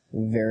set.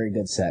 Very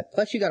good set.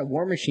 Plus, you got a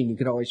War Machine you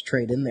could always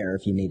trade in there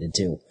if you needed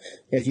to.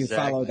 If you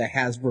follow the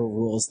Hasbro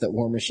rules that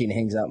War Machine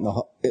hangs out in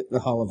the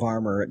Hall of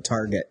Armor at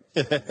Target.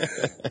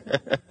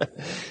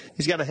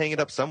 He's got to hang it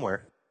up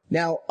somewhere.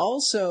 Now,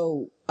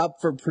 also up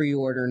for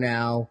pre-order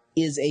now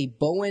is a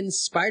Bowen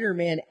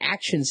Spider-Man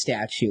action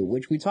statue,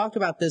 which we talked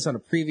about this on a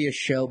previous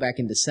show back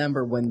in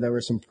December when there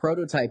were some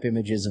prototype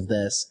images of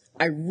this.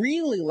 I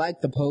really like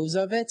the pose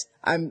of it.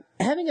 I'm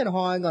having a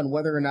hawing on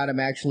whether or not I'm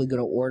actually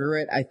going to order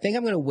it. I think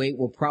I'm going to wait.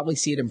 We'll probably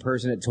see it in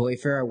person at Toy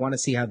Fair. I want to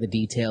see how the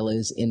detail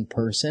is in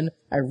person.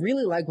 I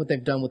really like what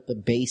they've done with the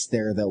base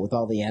there, though, with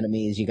all the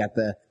enemies. You got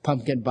the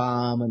Pumpkin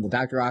Bomb and the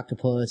Dr.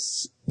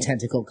 Octopus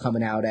tentacle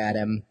coming out at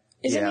him.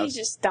 Isn't he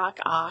just Doc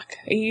Ock?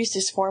 He used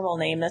his formal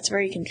name. That's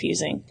very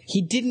confusing.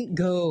 He didn't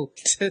go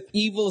to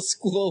evil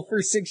school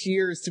for 6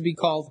 years to be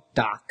called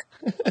Doc.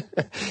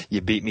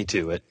 You beat me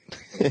to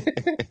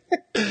it.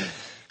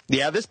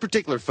 Yeah, this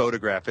particular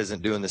photograph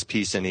isn't doing this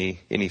piece any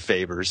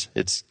favors.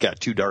 It's got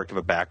too dark of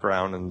a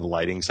background and the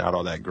lighting's not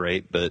all that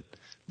great, but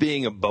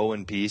being a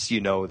Bowen piece,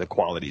 the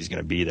quality is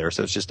going to be there.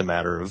 So it's just a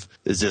matter of,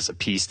 is this a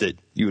piece that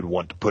you would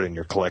want to put in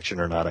your collection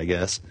or not, I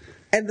guess.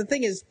 And the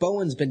thing is,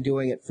 Bowen's been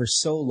doing it for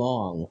so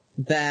long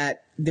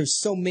that there's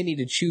so many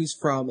to choose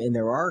from in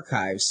their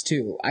archives,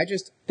 too.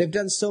 They've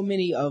done so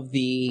many of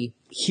the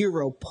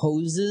hero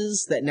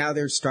poses that now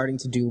they're starting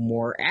to do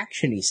more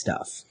action-y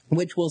stuff,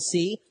 which we'll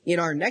see in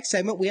our next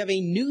segment. We have a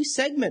new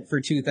segment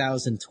for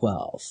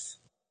 2012.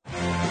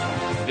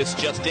 This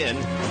just in.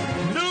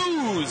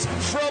 News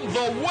from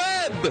the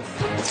web!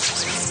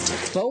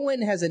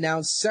 Bowen has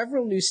announced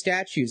several new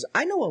statues.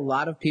 I know a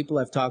lot of people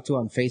I've talked to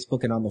on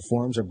Facebook and on the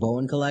forums are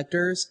Bowen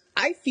collectors.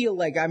 I feel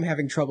like I'm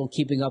having trouble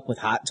keeping up with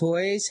Hot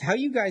Toys. How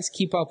you guys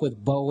keep up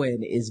with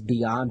Bowen is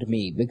beyond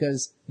me,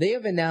 because they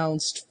have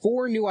announced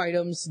 4 new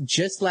items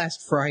just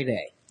last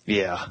Friday.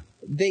 Yeah.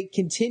 They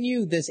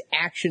continue this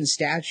action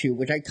statue,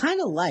 which I kind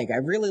of like. I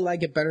really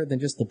like it better than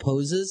just the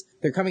poses.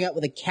 They're coming out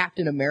with a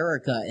Captain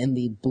America in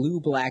the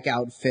blue-black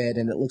outfit,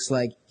 and it looks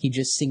like he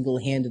just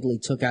single-handedly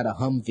took out a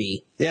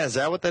Humvee. Yeah, is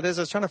that what that is?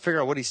 I was trying to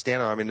figure out what he's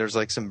standing on. I mean, there's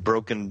like some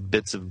broken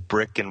bits of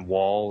brick and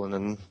wall, and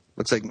then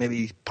looks like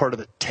maybe part of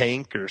a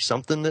tank or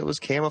something that was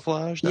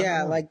camouflaged.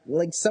 Yeah, like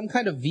some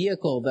kind of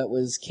vehicle that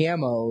was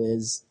camo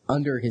is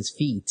under his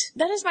feet.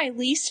 That is my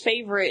least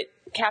favorite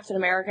Captain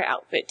America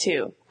outfit,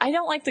 too. I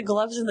don't like the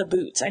gloves and the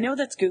boots. I know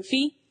that's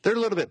goofy. They're a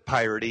little bit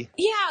piratey.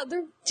 Yeah,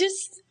 they're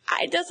just...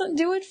 It doesn't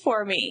do it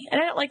for me.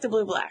 And I don't like the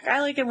blue-black.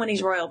 I like him when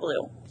he's royal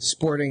blue.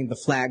 Sporting the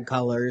flag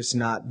colors,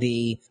 not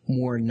the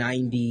more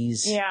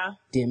 90s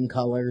dim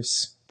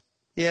colors.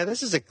 Yeah,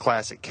 this is a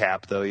classic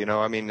Cap, though. You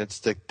know, I mean, it's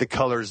the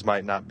colors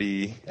might not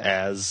be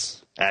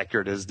as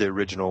accurate as the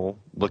original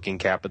looking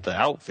Cap, but the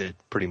outfit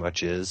pretty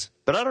much is.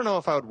 But I don't know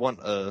if I would want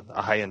a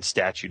high-end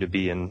statue to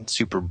be in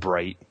super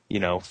bright,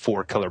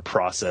 4-color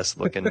process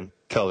looking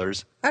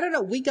colors. I don't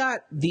know. We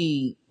got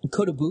the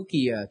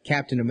Kotobukiya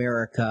Captain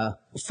America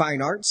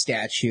fine art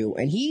statue,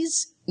 and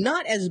he's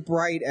not as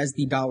bright as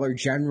the Dollar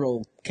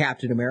General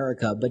Captain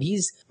America, but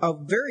he's a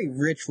very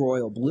rich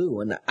royal blue,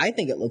 and I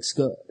think it looks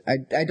good.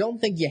 I don't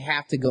think you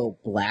have to go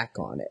black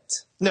on it.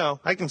 No,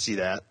 I can see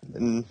that.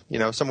 And,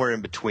 somewhere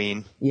in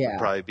between would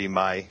probably be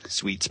my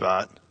sweet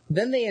spot.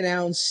 Then they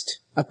announced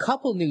a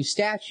couple new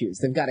statues.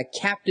 They've got a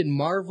Captain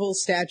Marvel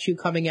statue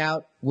coming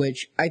out,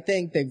 which I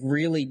think they've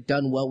really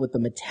done well with the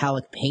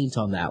metallic paint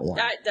on that one.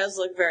 That does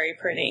look very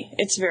pretty.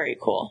 It's very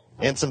cool.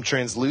 And some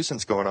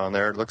translucence going on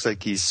there. It looks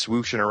like he's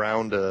swooshing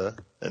around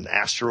an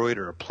asteroid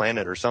or a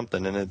planet or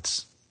something, and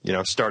it's,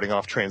 starting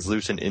off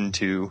translucent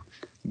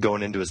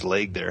going into his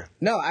leg there.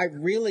 No, I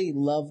really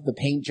love the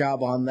paint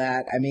job on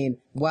that. I mean,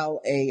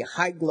 while a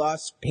high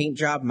gloss paint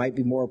job might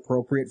be more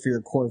appropriate for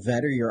your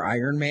Corvette or your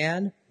Iron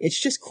Man, it's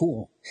just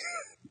cool.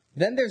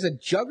 Then there's a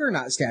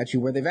Juggernaut statue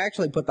where they've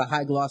actually put the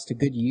high gloss to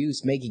good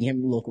use, making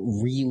him look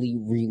really,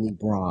 really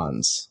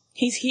bronze.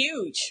 He's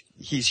huge.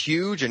 He's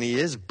huge, and he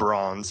is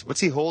bronze. What's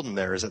he holding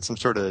there? Is that some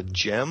sort of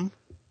gem?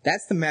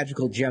 That's the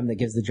magical gem that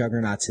gives the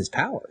Juggernauts his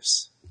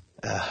powers.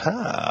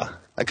 Aha.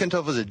 I couldn't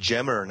tell if it was a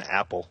gem or an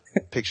apple.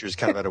 Picture's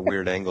kind of at a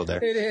weird angle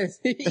there. It is.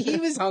 He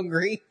was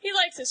hungry. He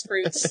likes his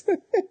fruits.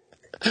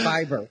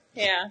 Fiber.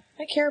 Yeah,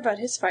 I care about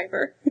his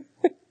fiber.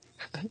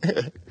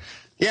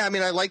 Yeah, I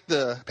mean, I like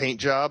the paint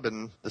job,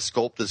 and the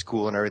sculpt is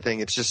cool and everything.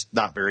 It's just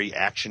not very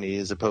action-y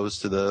as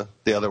opposed to the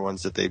other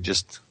ones that they've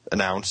just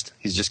announced.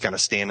 He's just kind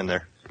of standing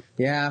there.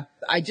 Yeah,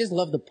 I just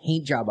love the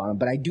paint job on him,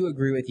 but I do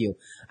agree with you.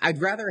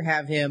 I'd rather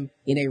have him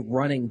in a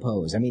running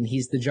pose. I mean,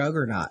 he's the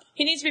Juggernaut.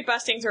 He needs to be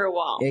busting through a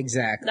wall.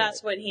 Exactly.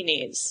 That's what he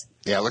needs.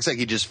 Yeah, it looks like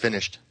he just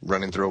finished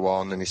running through a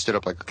wall, and then he stood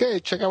up like,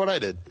 okay, check out what I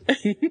did.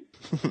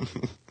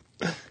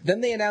 Then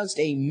they announced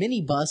a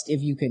mini bust,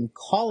 if you can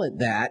call it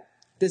that.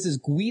 This is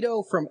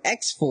Guido from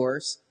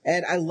X-Force,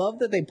 and I love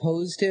that they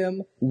posed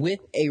him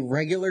with a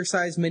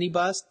regular-sized mini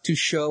bust to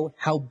show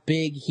how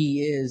big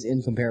he is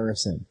in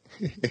comparison.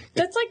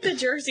 That's like the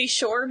Jersey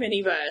Shore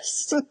mini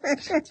bust.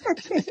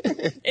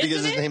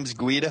 Because his name's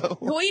Guido?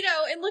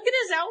 Guido, and look at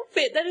his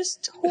outfit. That is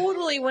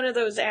totally one of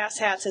those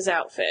asshats'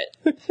 outfit.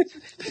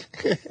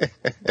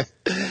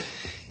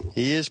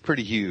 He is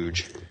pretty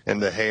huge.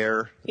 And the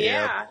hair.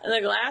 Yeah, and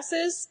the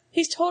glasses.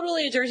 He's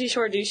totally a Jersey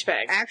Shore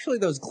douchebag. Actually,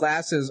 those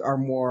glasses are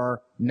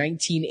more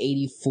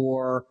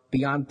 1984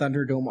 Beyond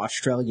Thunderdome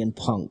Australian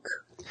punk.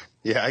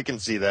 Yeah, I can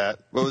see that.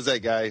 What was that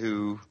guy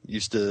who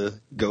used to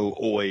go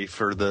oi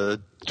for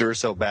the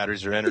Duracell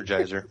batteries or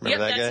Energizer?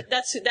 Remember that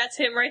guy? That's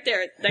him right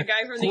there. That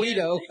guy from the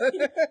Guido.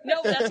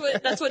 No,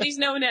 that's what he's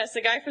known as.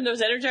 The guy from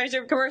those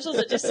Energizer commercials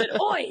that just said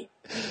oi.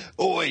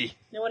 Oi.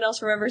 No one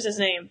else remembers his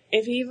name,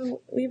 if he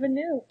even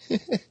knew.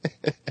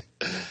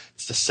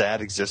 It's the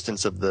sad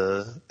existence of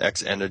the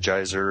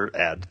ex-Energizer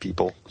ad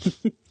people.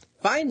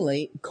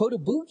 Finally,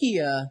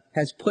 Kotobukiya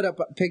has put up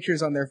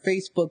pictures on their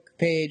Facebook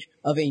page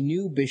of a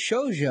new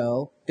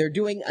Bishojo. They're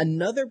doing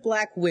another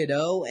Black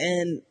Widow,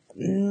 and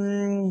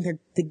they're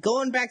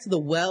going back to the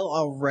well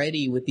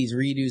already with these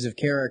redos of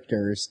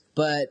characters.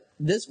 But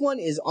this one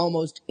is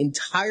almost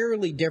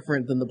entirely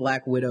different than the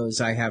Black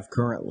Widows I have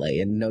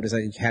currently. And notice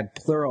I had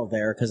plural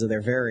there because of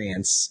their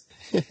variants.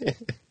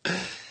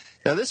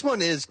 Now, this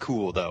one is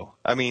cool, though.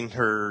 I mean,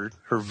 her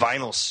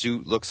vinyl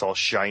suit looks all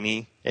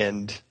shiny,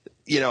 and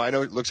I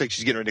know it looks like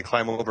she's getting ready to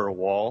climb over a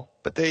wall,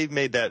 but they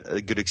made that a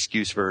good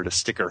excuse for her to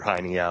stick her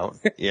hiney out,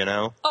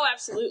 Oh,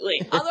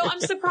 absolutely. Although I'm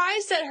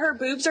surprised that her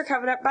boobs are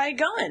covered up by a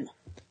gun.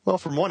 Well,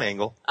 from one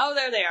angle. Oh,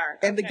 there they are.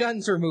 And the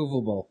gun's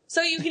removable.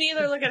 So you can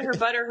either look at her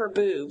butt or her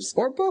boobs.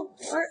 Or both.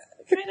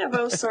 Kind of,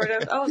 oh, sort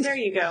of. Oh, there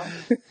you go.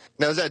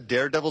 Now, is that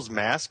Daredevil's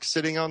mask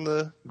sitting on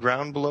the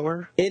ground below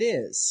her? It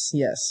is,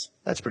 yes.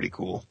 That's pretty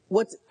cool.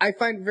 What I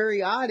find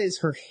very odd is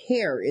her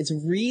hair. It's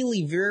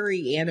really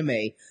very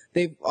anime.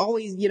 They've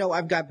always,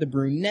 I've got the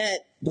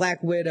brunette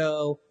Black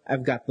Widow.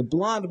 I've got the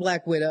blonde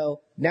Black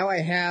Widow. Now I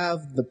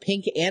have the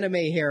pink anime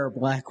hair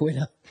Black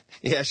Widow.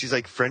 Yeah, she's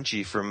like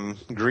Frenchie from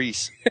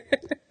Greece.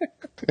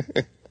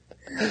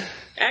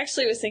 I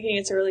actually was thinking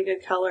it's a really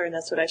good color, and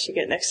that's what I should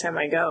get next time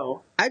I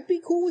go. I'd be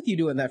cool with you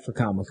doing that for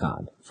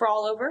Comic-Con. For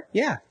all over?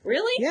 Yeah.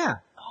 Really? Yeah.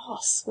 Oh,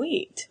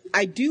 sweet.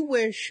 I do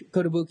wish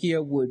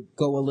Kotobukiya would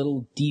go a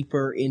little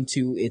deeper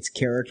into its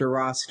character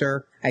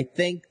roster. I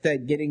think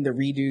that getting the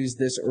redos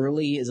this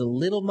early is a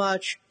little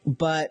much,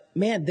 but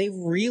man, they've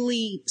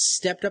really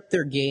stepped up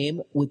their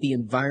game with the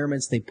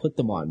environments they put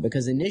them on,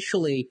 because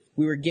initially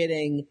we were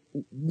getting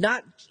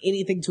not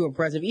anything too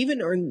impressive.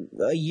 Even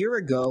a year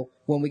ago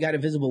when we got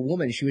Invisible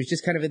Woman, she was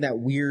just kind of in that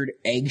weird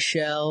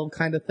eggshell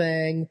kind of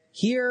thing.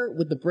 Here,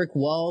 with the brick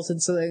walls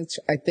and such,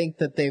 I think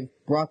that they've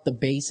brought the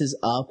bases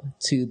up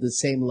to the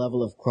same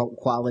level of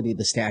quality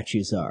the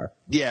statues are.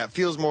 Yeah, it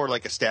feels more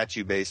like a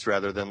statue base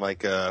rather than like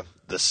the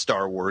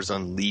Star Wars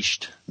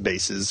Unleashed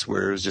bases,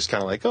 where it was just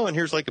kind of like, oh, and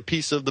here's like a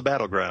piece of the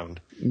battleground.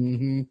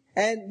 Mm-hmm.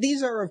 And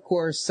these are, of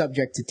course,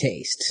 subject to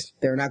taste.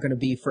 They're not going to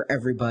be for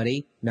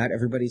everybody. Not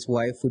everybody's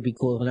wife would be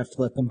cool enough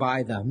to let them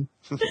buy them.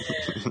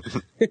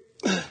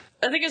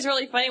 I think it's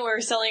really funny when we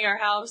were selling our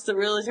house, the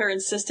realtor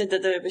insisted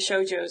that the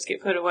Bishojos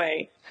get put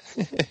away.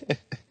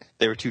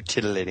 They were too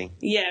titillating.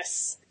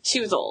 Yes. She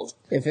was old.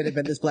 If it had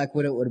been this Black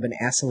Widow, it would have been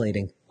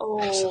acillating. Oh.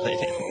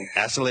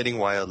 Acillating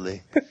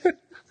wildly.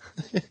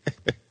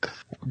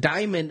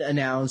 Diamond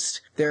announced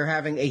they're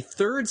having a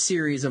third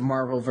series of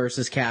Marvel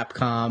vs.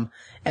 Capcom,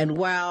 and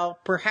while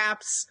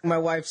perhaps my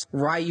wife's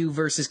Ryu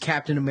vs.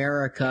 Captain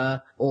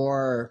America,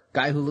 or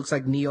Guy Who Looks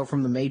Like Neo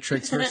from The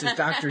Matrix versus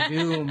Doctor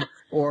Doom,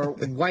 or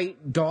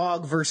White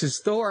Dog versus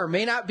Thor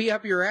may not be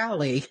up your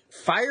alley,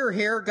 Fire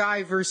Hair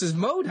Guy versus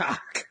MODOK.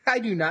 I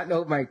do not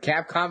know my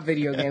Capcom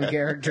video game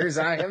characters,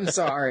 I am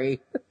sorry.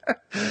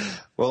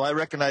 Well, I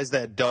recognize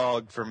that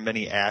dog from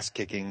many ass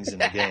kickings in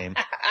the game.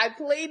 I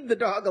played the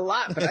dog a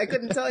lot, but I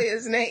couldn't tell you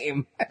his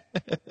name.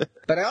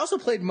 But I also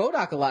played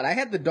MODOK a lot. I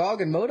had the dog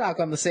and MODOK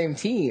on the same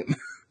team.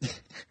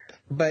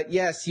 But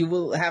yes, you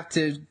will have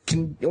to,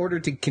 in order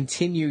to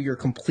continue your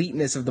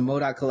completeness of the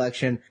MODOK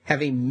collection,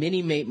 have a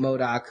mini-mate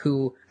MODOK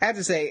who, I have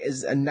to say,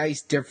 is a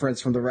nice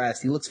difference from the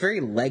rest. He looks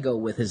very Lego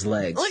with his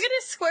legs. Look at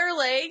his square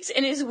legs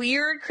and his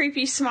weird,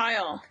 creepy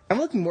smile. I'm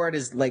looking more at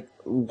his,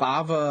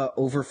 lava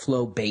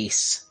overflow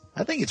base.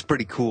 I think it's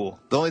pretty cool.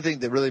 The only thing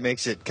that really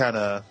makes it kind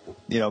of,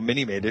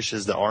 mini-mate-ish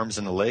is the arms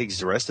and the legs.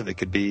 The rest of it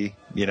could be,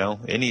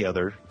 any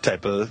other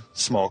type of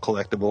small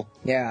collectible.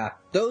 Yeah.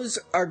 Those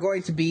are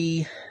going to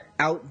be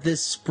out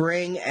this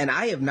spring, and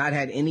I have not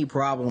had any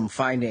problem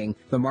finding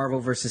the Marvel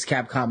vs.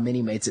 Capcom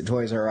mini-mates at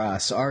Toys R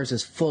Us. Ours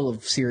is full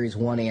of Series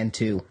 1 and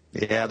 2.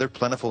 Yeah, they're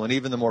plentiful, and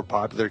even the more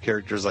popular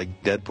characters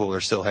like Deadpool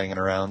are still hanging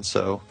around,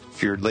 so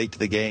if you're late to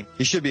the game,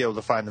 you should be able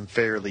to find them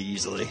fairly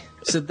easily.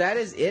 So that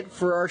is it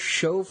for our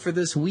show for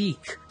this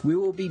week. We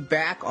will be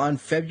back on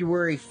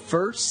February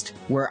 1st,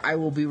 where I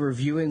will be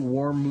reviewing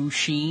War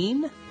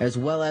Machine, as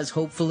well as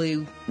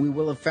hopefully we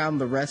will have found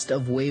the rest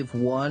of Wave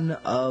 1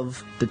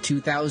 of the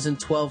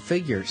 2012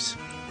 figures.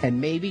 And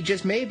maybe,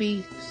 just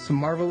maybe, some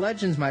Marvel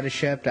Legends might have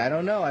shipped. I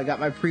don't know. I got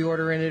my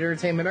pre-order in at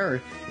Entertainment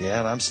Earth. Yeah,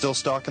 and I'm still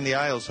stalking the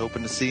aisles,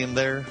 hoping to see him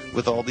there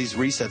with all these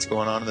resets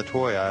going on in the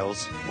toy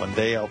aisles. One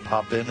day I'll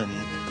pop in and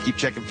keep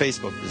checking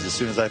Facebook, because as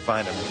soon as I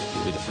find him,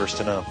 you'll be the first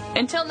to know.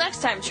 Until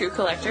next time, true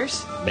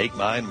collectors. Make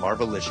mine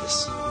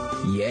Marvelicious.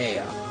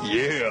 Yeah.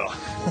 Yeah.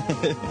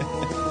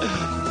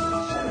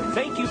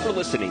 Thank you for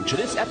listening to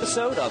this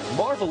episode of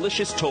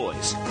Marvelicious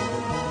Toys.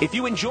 If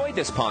you enjoyed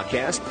this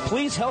podcast,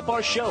 please help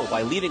our show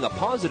by leaving a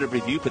positive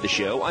review for the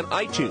show on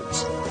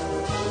iTunes.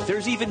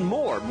 There's even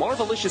more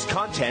Marvelicious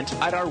content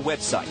at our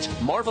website,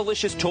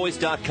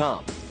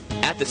 marvelicioustoys.com.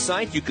 At the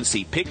site, you can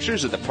see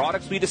pictures of the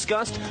products we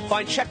discussed,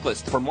 find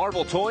checklists for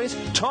Marvel toys,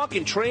 talk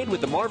and trade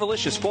with the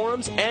Marvelicious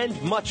forums, and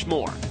much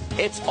more.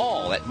 It's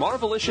all at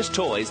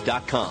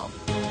marvelicioustoys.com.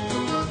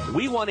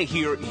 We want to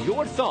hear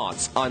your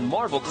thoughts on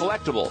Marvel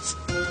collectibles.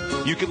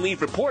 You can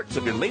leave reports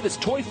of your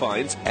latest toy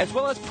finds as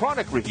well as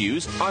product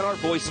reviews on our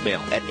voicemail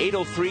at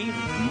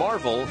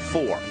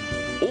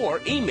 803-MARVEL-4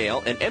 or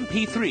email an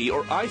MP3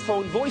 or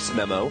iPhone voice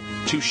memo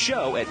to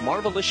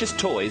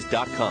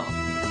show@marvelicioustoys.com.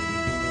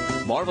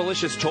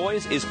 Marvelicious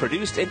Toys is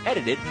produced and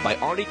edited by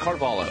Arnie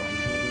Carvalho.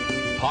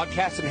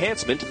 Podcast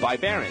enhancement by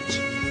Barrett.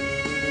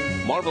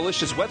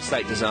 Marvelicious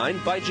website design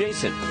by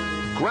Jason.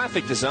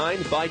 Graphic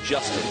design by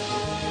Justin.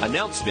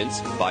 Announcements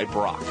by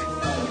Brock.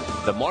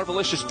 The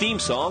Marvelicious theme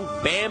song,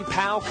 Bam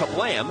Pow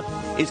Kablam,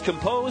 is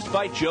composed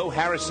by Joe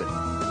Harrison.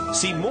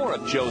 See more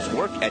of Joe's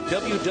work at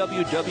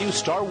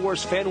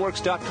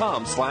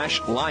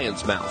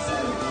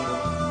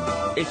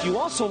www.starwarsfanworks.com/lionsmouth. If you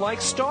also like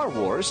Star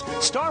Wars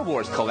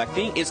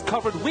collecting is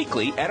covered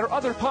weekly at our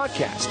other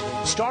podcast,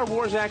 Star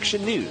Wars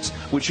Action News,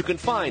 which you can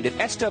find at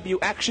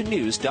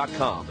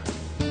swactionnews.com.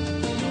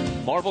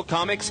 Marvel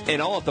Comics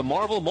and all of the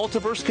Marvel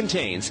Multiverse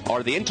contains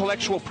are the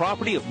intellectual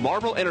property of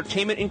Marvel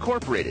Entertainment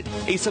Incorporated,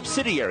 a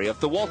subsidiary of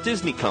the Walt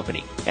Disney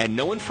Company, and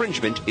no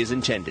infringement is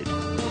intended.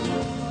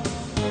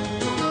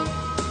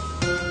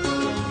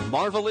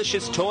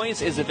 Marvelicious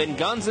Toys is a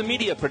Venganza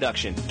Media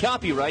production.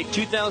 Copyright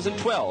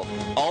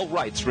 2012. All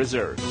rights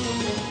reserved.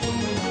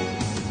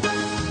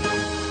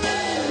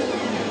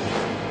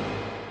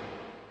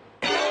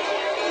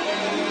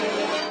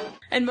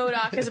 And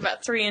MODOK is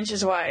about 3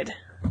 inches wide.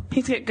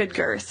 He's got good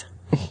girth.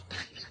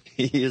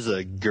 He is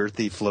a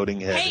girthy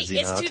floating head, Hey, is he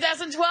it's not?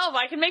 2012.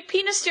 I can make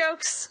penis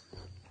jokes.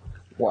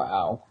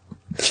 Wow.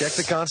 Check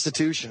the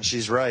Constitution.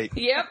 She's right.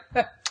 Yep,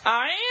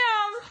 I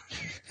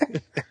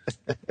am.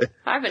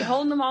 I've been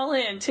holding them all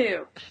in,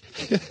 too.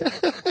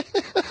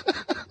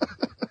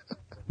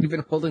 You've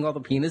been holding all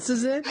the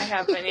penises in? I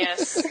have been,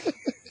 yes.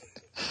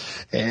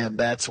 And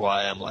that's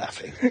why I'm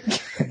laughing.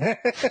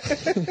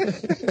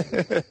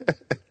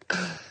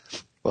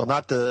 Well,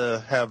 not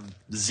to have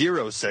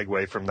zero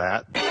segue from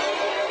that.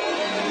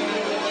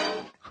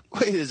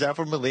 Wait, is that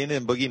from Melina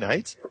and Boogie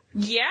Nights?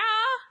 Yeah.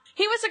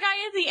 He was the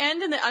guy at the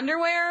end in the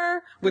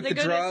underwear. With they the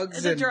go to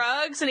drugs the and-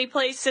 drugs, and he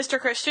plays Sister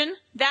Christian.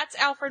 That's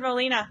Alfred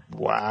Molina.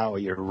 Wow,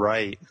 you're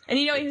right. And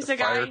you know he's the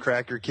guy...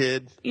 Firecracker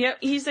kid. Yep,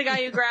 he's the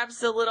guy who grabs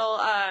the little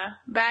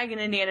bag in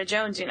Indiana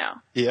Jones, you know.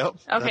 Yep,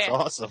 Okay. that's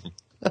awesome.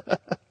 Because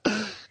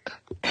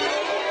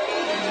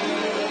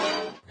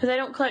I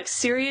don't collect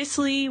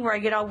seriously where I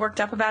get all worked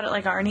up about it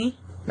like Arnie.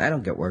 I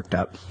don't get worked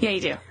up. Yeah,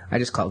 you do. I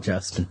just call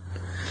Justin.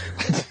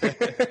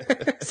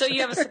 So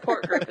you have a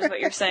support group is what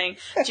you're saying.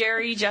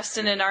 Jerry,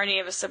 Justin, and Arnie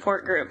have a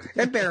support group.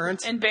 And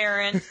Barron's. And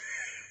Barron.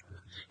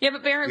 Yeah,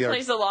 but Barron We are-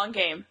 plays the long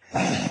game.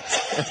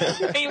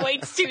 He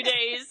waits 2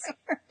 days.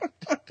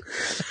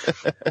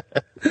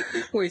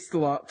 Plays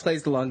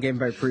the long game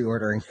by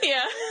pre-ordering.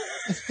 Yeah.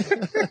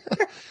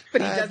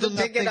 But he I do doesn't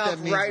not pick think it that up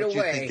means right what you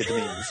away. think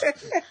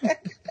it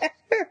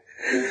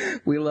means.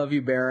 We love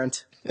you, Barron.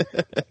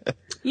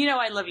 You know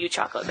I love you,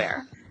 Chocolate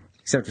Bear.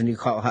 Except when you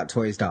call Hot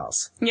Toys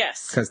dolls.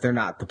 Yes. Because they're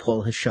not. The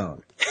poll has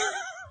shown.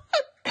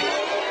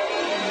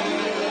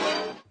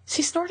 Is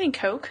he snorting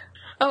coke?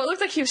 Oh, it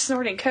looked like he was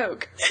snorting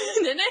coke.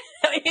 Didn't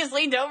it? He just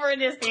leaned over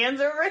and his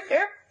hands over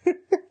here.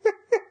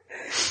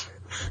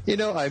 You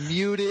know, I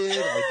muted,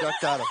 I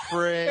ducked out of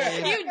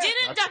frame. You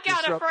didn't Not duck to out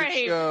of disrupt the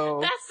frame. show.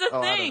 That's the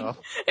Oh, I don't thing. know.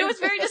 It was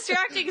very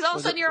distracting because all of a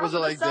Was sudden it- you're was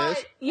off it to the like side.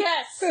 this?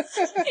 Yes.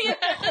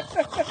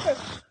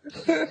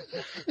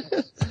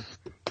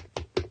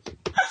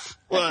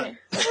 What?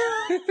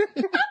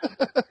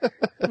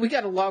 We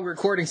got a long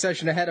recording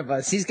session ahead of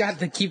us. He's got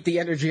to keep the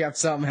energy up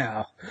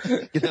somehow.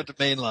 Get out the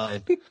main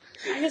line. I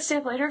could stay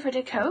up later if I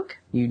did coke.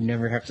 You'd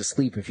never have to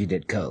sleep if you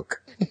did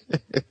coke.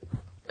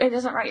 It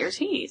doesn't rot your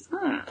teeth.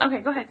 Okay,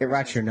 go ahead. It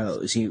rots your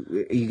nose. You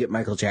get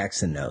Michael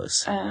Jackson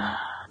nose.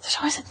 There's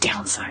always a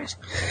downside.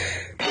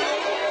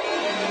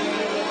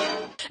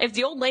 If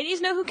the old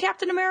ladies know who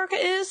Captain America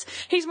is,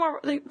 he's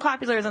more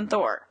popular than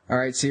Thor. All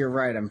right, so you're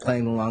right. I'm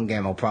playing the long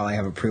game. I'll probably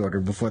have it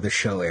pre-ordered before the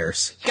show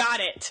airs. Got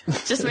it.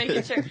 Just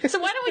making sure. So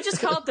why don't we just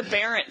call it the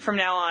Barrett from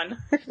now on?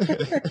 I'm gonna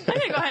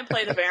go ahead and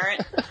play the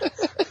Barrett.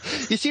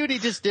 You see what he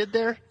just did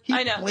there? He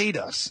I know. played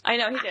us. I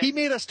know he did. He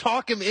made us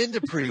talk him into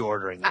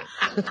pre-ordering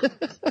it.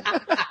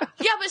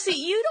 Yeah, but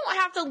see, you don't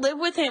have to live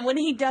with him when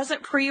he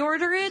doesn't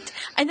pre-order it,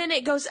 and then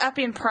it goes up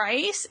in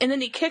price, and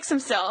then he kicks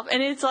himself,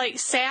 and it's like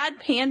sad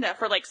panda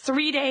for like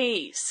 3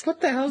 days.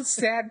 What the hell's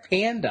Sad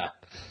Panda?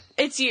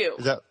 It's you.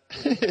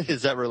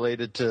 Is that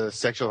related to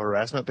sexual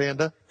harassment,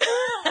 Panda?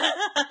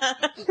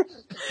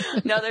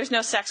 No, there's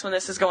no sex when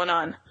this is going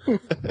on. Would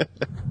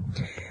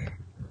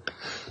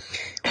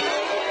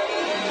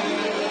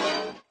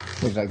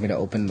you like me to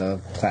open the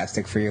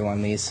plastic for you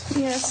on these?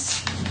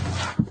 Yes.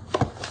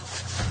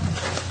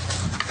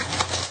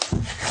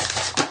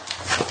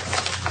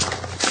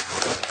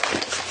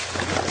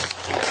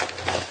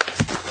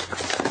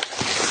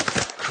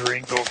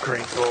 Crinkle,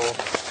 crinkle.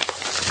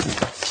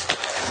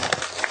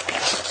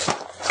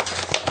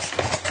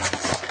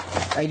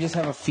 I just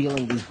have a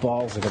feeling these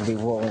balls are going to be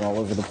rolling all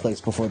over the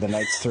place before the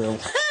night's through.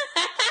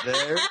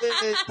 There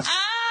it is.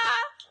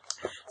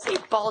 See,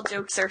 ball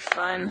jokes are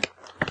fun.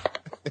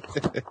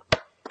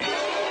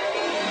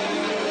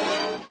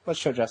 Let's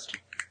show Justin.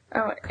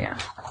 Oh, yeah.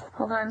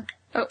 Hold on.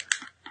 Oh,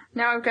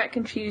 now I've got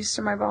confused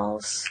to my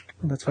balls.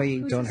 That's why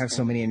you don't have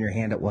so many in your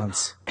hand at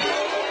once.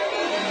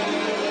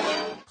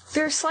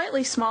 They're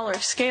slightly smaller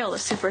scale, the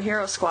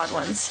Superhero Squad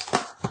ones.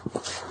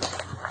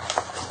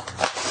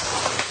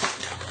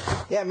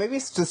 Yeah, maybe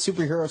it's the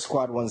Superhero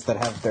Squad ones that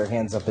have their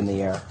hands up in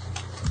the air.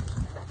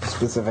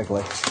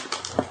 Specifically.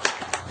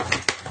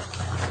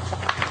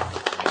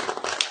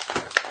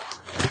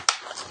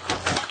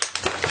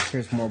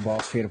 Here's more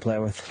balls for you to play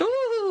with.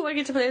 Ooh, I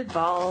get to play with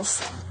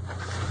balls.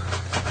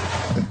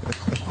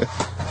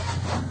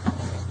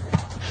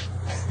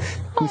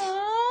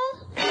 Aww.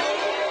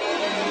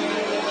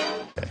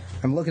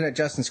 I'm looking at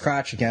Justin's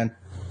crotch again.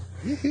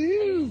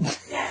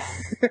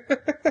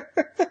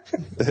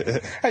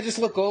 I just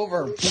look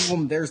over.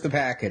 Boom, there's the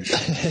package.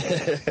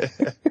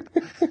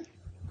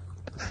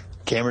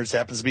 camera just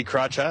happens to be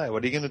crotch high.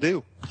 What are you going to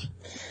do?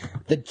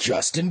 The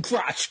Justin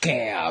Crotch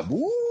Cam.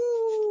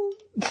 Woo!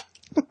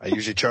 I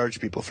usually charge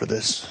people for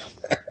this.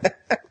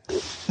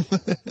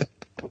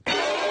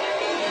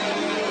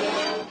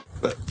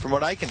 But from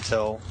what I can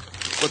tell,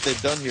 what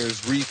they've done here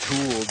is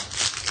retooled.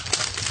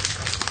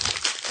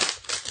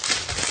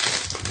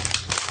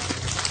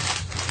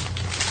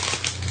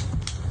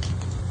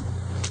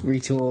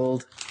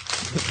 Retooled.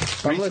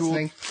 I'm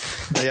listening.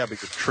 Oh, yeah,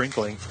 because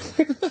crinkling.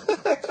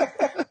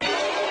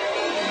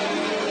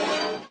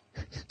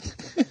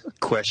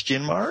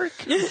 Question mark?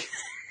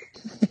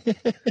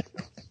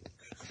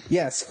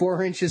 Yes,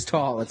 4 inches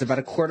tall. It's about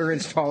a quarter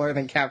inch taller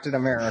than Captain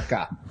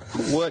America.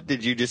 What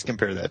did you just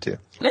compare that to?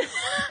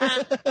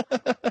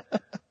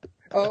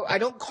 Oh, I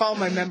don't call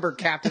my member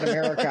Captain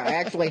America. I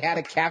actually had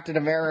a Captain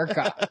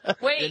America.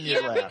 Wait, Then you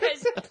yeah, laugh.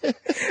 because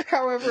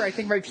However, I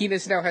think my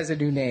penis now has a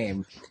new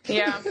name.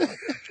 yeah.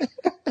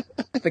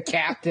 The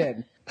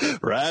Captain.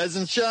 Rise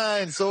and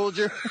shine,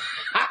 soldier.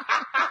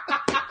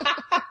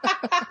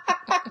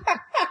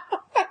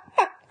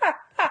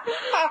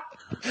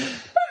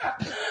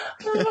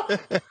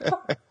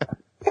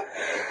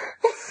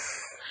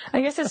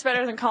 I guess it's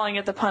better than calling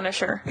it the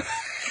Punisher.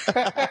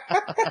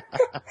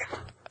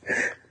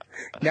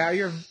 Now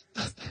you're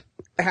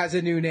has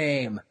a new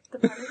name. I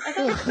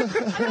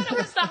thought it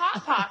was the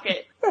Hot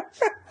Pocket.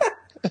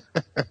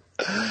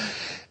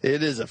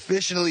 It is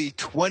officially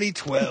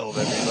 2012,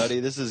 everybody.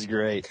 This is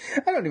great.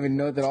 I don't even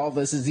know that all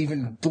this is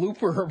even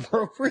blooper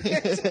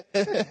appropriate.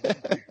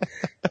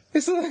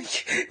 It's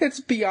like, it's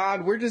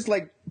beyond, we're just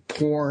like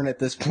porn at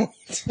this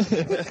point.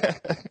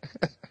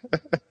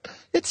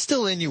 It's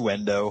still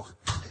innuendo.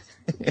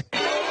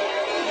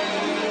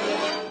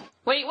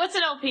 Wait, what's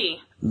an LP?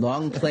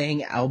 Long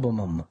playing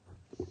albumum.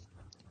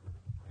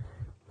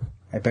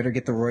 I better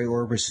get the Roy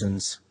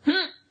Orbisons.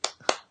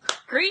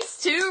 Grease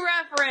 2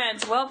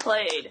 reference. Well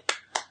played.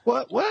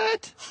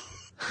 What?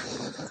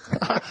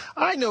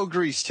 I know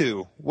Grease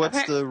too. What's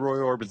Okay. the Roy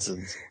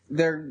Orbisons?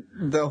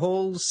 The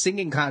whole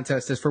singing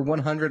contest is for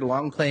 100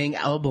 long playing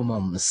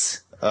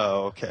albumums.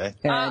 Oh, okay.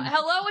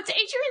 Hello, it's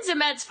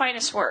Adrian Zemet's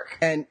finest work.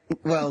 And,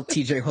 well,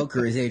 TJ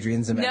Hooker is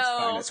Adrian Zemet's No,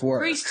 finest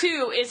work. Grease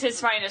 2 is his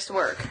finest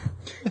work.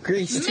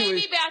 Grease 2 Maybe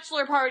is...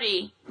 Bachelor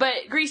Party, but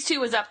Grease 2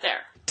 was up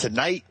there.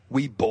 Tonight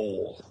we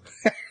bowl.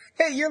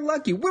 Hey, you're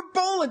lucky. We're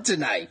bowling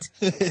tonight.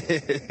 I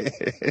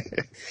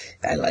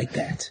like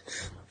that.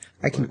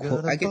 I can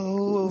quote. I can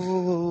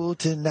bowl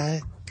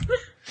tonight.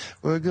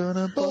 We're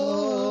gonna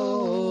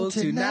bowl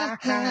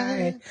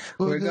tonight.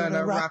 We're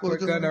gonna rock. We're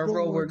gonna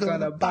roll. We're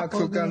gonna box.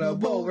 We're gonna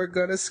bowl. We're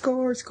gonna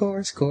score.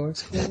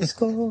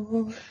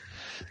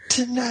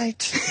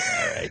 Tonight.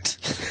 All right.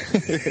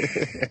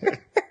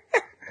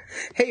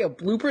 Hey, a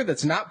blooper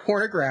that's not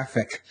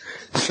pornographic.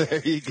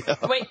 There you go.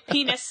 Wait,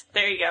 penis.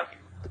 There you go.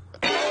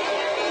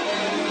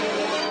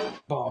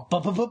 Bum,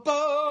 bum, bum, bum,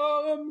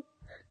 bum.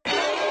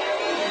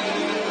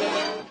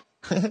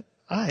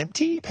 I'm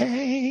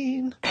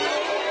T-Pain.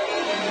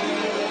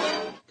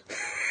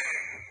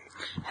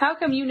 How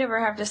come you never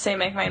have to say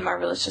 "Make Mine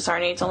Marvelous" just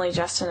Arnie? It's only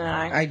Justin and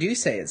I. I do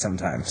say it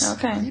sometimes.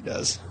 Okay. He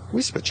does.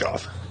 We switch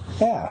off.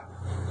 Yeah.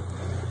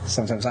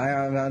 Sometimes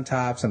I'm on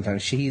top.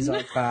 Sometimes she's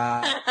on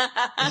top.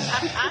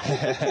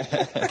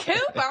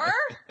 Cooper!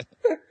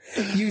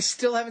 You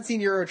still haven't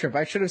seen Eurotrip.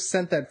 I should have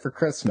sent that for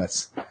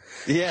Christmas.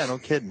 Yeah, no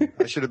kidding.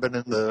 I should have been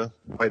in the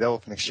White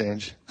Elephant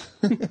Exchange.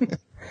 All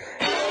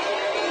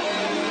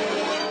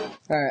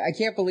right, I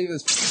can't believe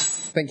this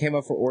thing came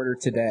up for order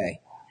today.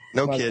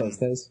 No Come on, kidding. Close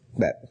those.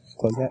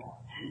 Close that.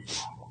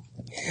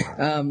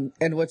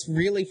 And what's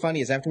really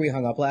funny is after we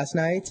hung up last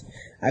night,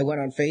 I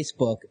went on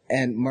Facebook,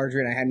 and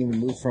Marjorie and I hadn't even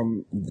moved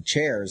from the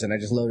chairs, and I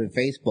just loaded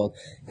Facebook,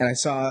 and I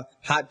saw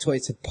Hot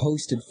Toys had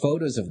posted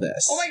photos of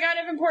this. Oh my god,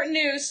 I have important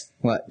news.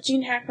 What?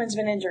 Gene Hackman's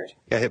been injured.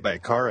 Got hit by a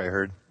car, I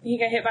heard. He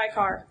got hit by a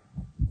car.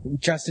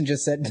 Justin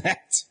just said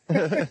that.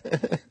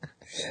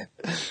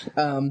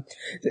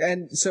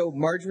 And so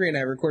Marjorie and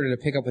I recorded a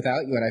pickup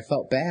without you, and I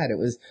felt bad. It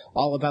was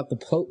all about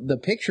the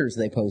pictures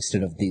they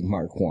posted of the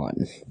Mark I.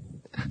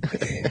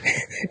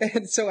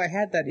 And so I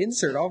had that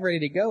insert all ready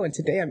to go, and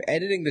today I'm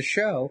editing the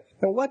show,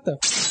 and what the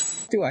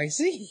do I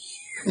see?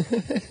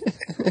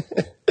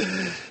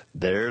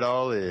 There it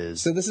all is.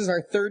 So this is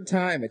our third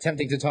time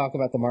attempting to talk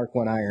about the Mark I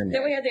Iron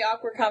Then Man. we had the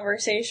awkward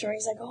conversation where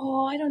he's like,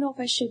 "Oh, I don't know if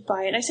I should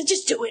buy it." And I said,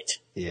 "Just do it."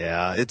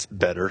 Yeah, it's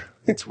better.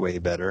 It's way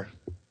better.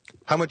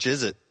 How much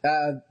is it?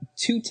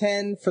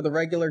 $210 for the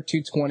regular,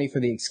 $220 for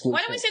the exclusive.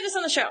 Why don't we say this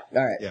on the show?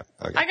 All right. Yeah,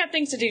 okay. I got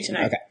things to do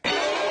tonight. Okay.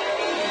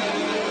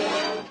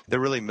 They're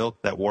really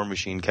milked that War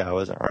Machine cow,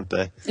 aren't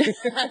they?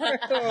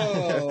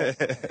 Oh.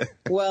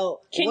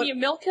 Well, Can you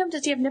milk him?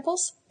 Does he have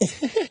nipples?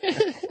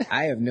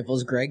 I have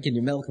nipples, Greg. Can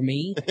you milk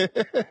me?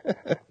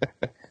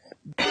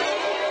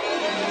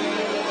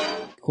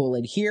 Cool.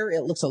 And here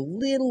it looks a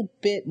little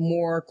bit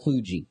more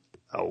kludgy.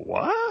 A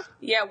what?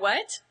 Yeah,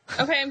 what?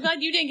 Okay, I'm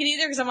glad you didn't get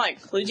either, because I'm like,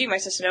 Kluge, my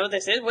sister know what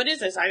this is. What is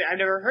this? I've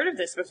never heard of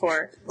this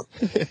before.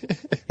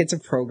 It's a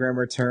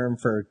programmer term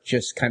for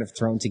just kind of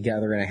thrown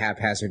together in a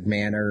haphazard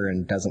manner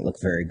and doesn't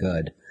look very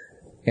good.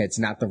 It's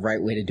not the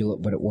right way to do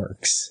it, but it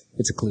works.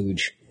 It's a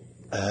kludge.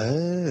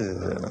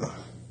 Oh.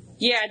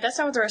 Yeah, that's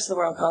not what the rest of the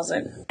world calls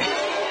it.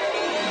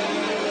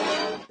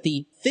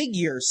 The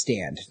figure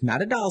stand,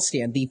 not a doll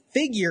stand, the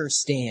figure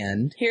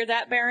stand. Hear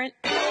that, Barrett?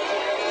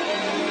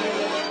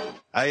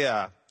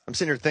 I'm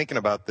sitting here thinking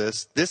about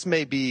this. This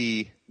may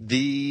be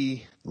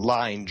the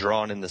line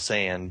drawn in the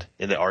sand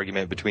in the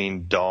argument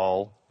between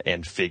doll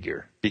and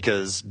figure.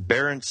 Because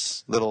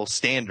Barron's little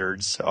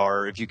standards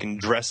are if you can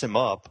dress him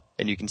up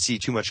and you can see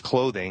too much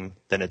clothing,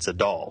 then it's a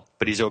doll.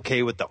 But he's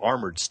okay with the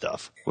armored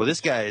stuff. Well, this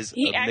guy is a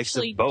mix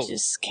of both. He actually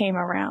just came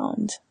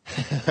around.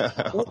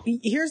 Well,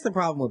 here's the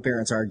problem with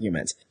Barron's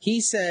argument. He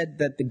said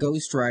that the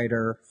Ghost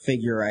Rider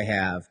figure I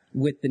have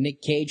with the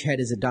Nick Cage head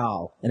is a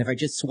doll. And if I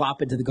just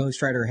swap it to the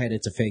Ghost Rider head,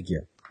 it's a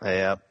figure.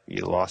 Yeah,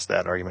 you lost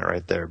that argument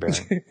right there,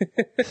 Barron.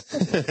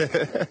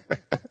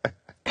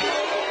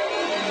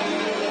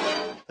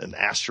 An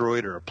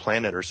asteroid or a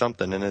planet or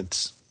something, and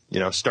it's,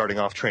 starting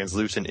off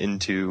translucent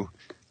into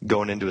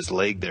going into his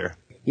leg there.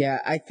 Yeah,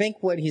 I think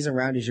what he's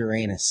around is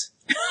Uranus.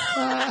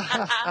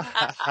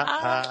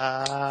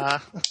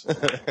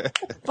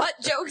 Butt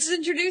jokes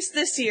introduced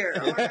this year.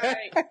 All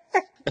right.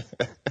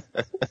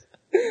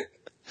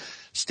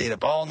 Stayed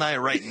up all night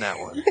writing that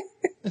one.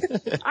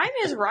 I'm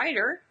his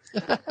writer.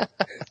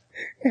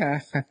 Yeah,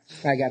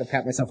 I gotta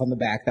pat myself on the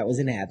back. That was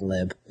an ad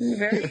lib.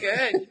 Very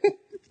good.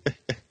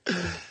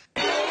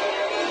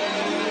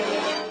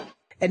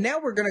 And now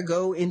we're going to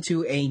go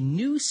into a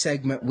new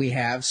segment we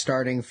have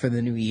starting for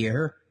the new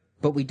year,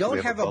 but we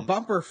don't have a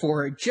bumper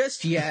for it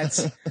just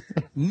yet.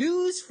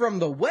 News from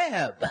the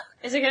web.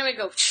 Is it going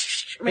to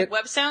make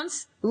web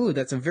sounds? Ooh,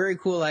 that's a very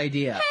cool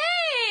idea.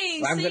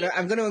 Hey!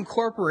 I'm gonna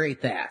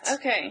incorporate that.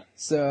 Okay.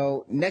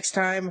 So next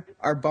time,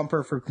 our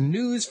bumper for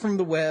news from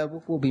the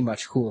web will be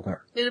much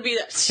cooler. It'll be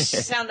that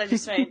sound I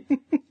just made.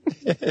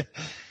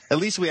 At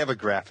least we have a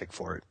graphic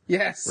for it.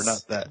 Yes. We're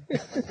not that.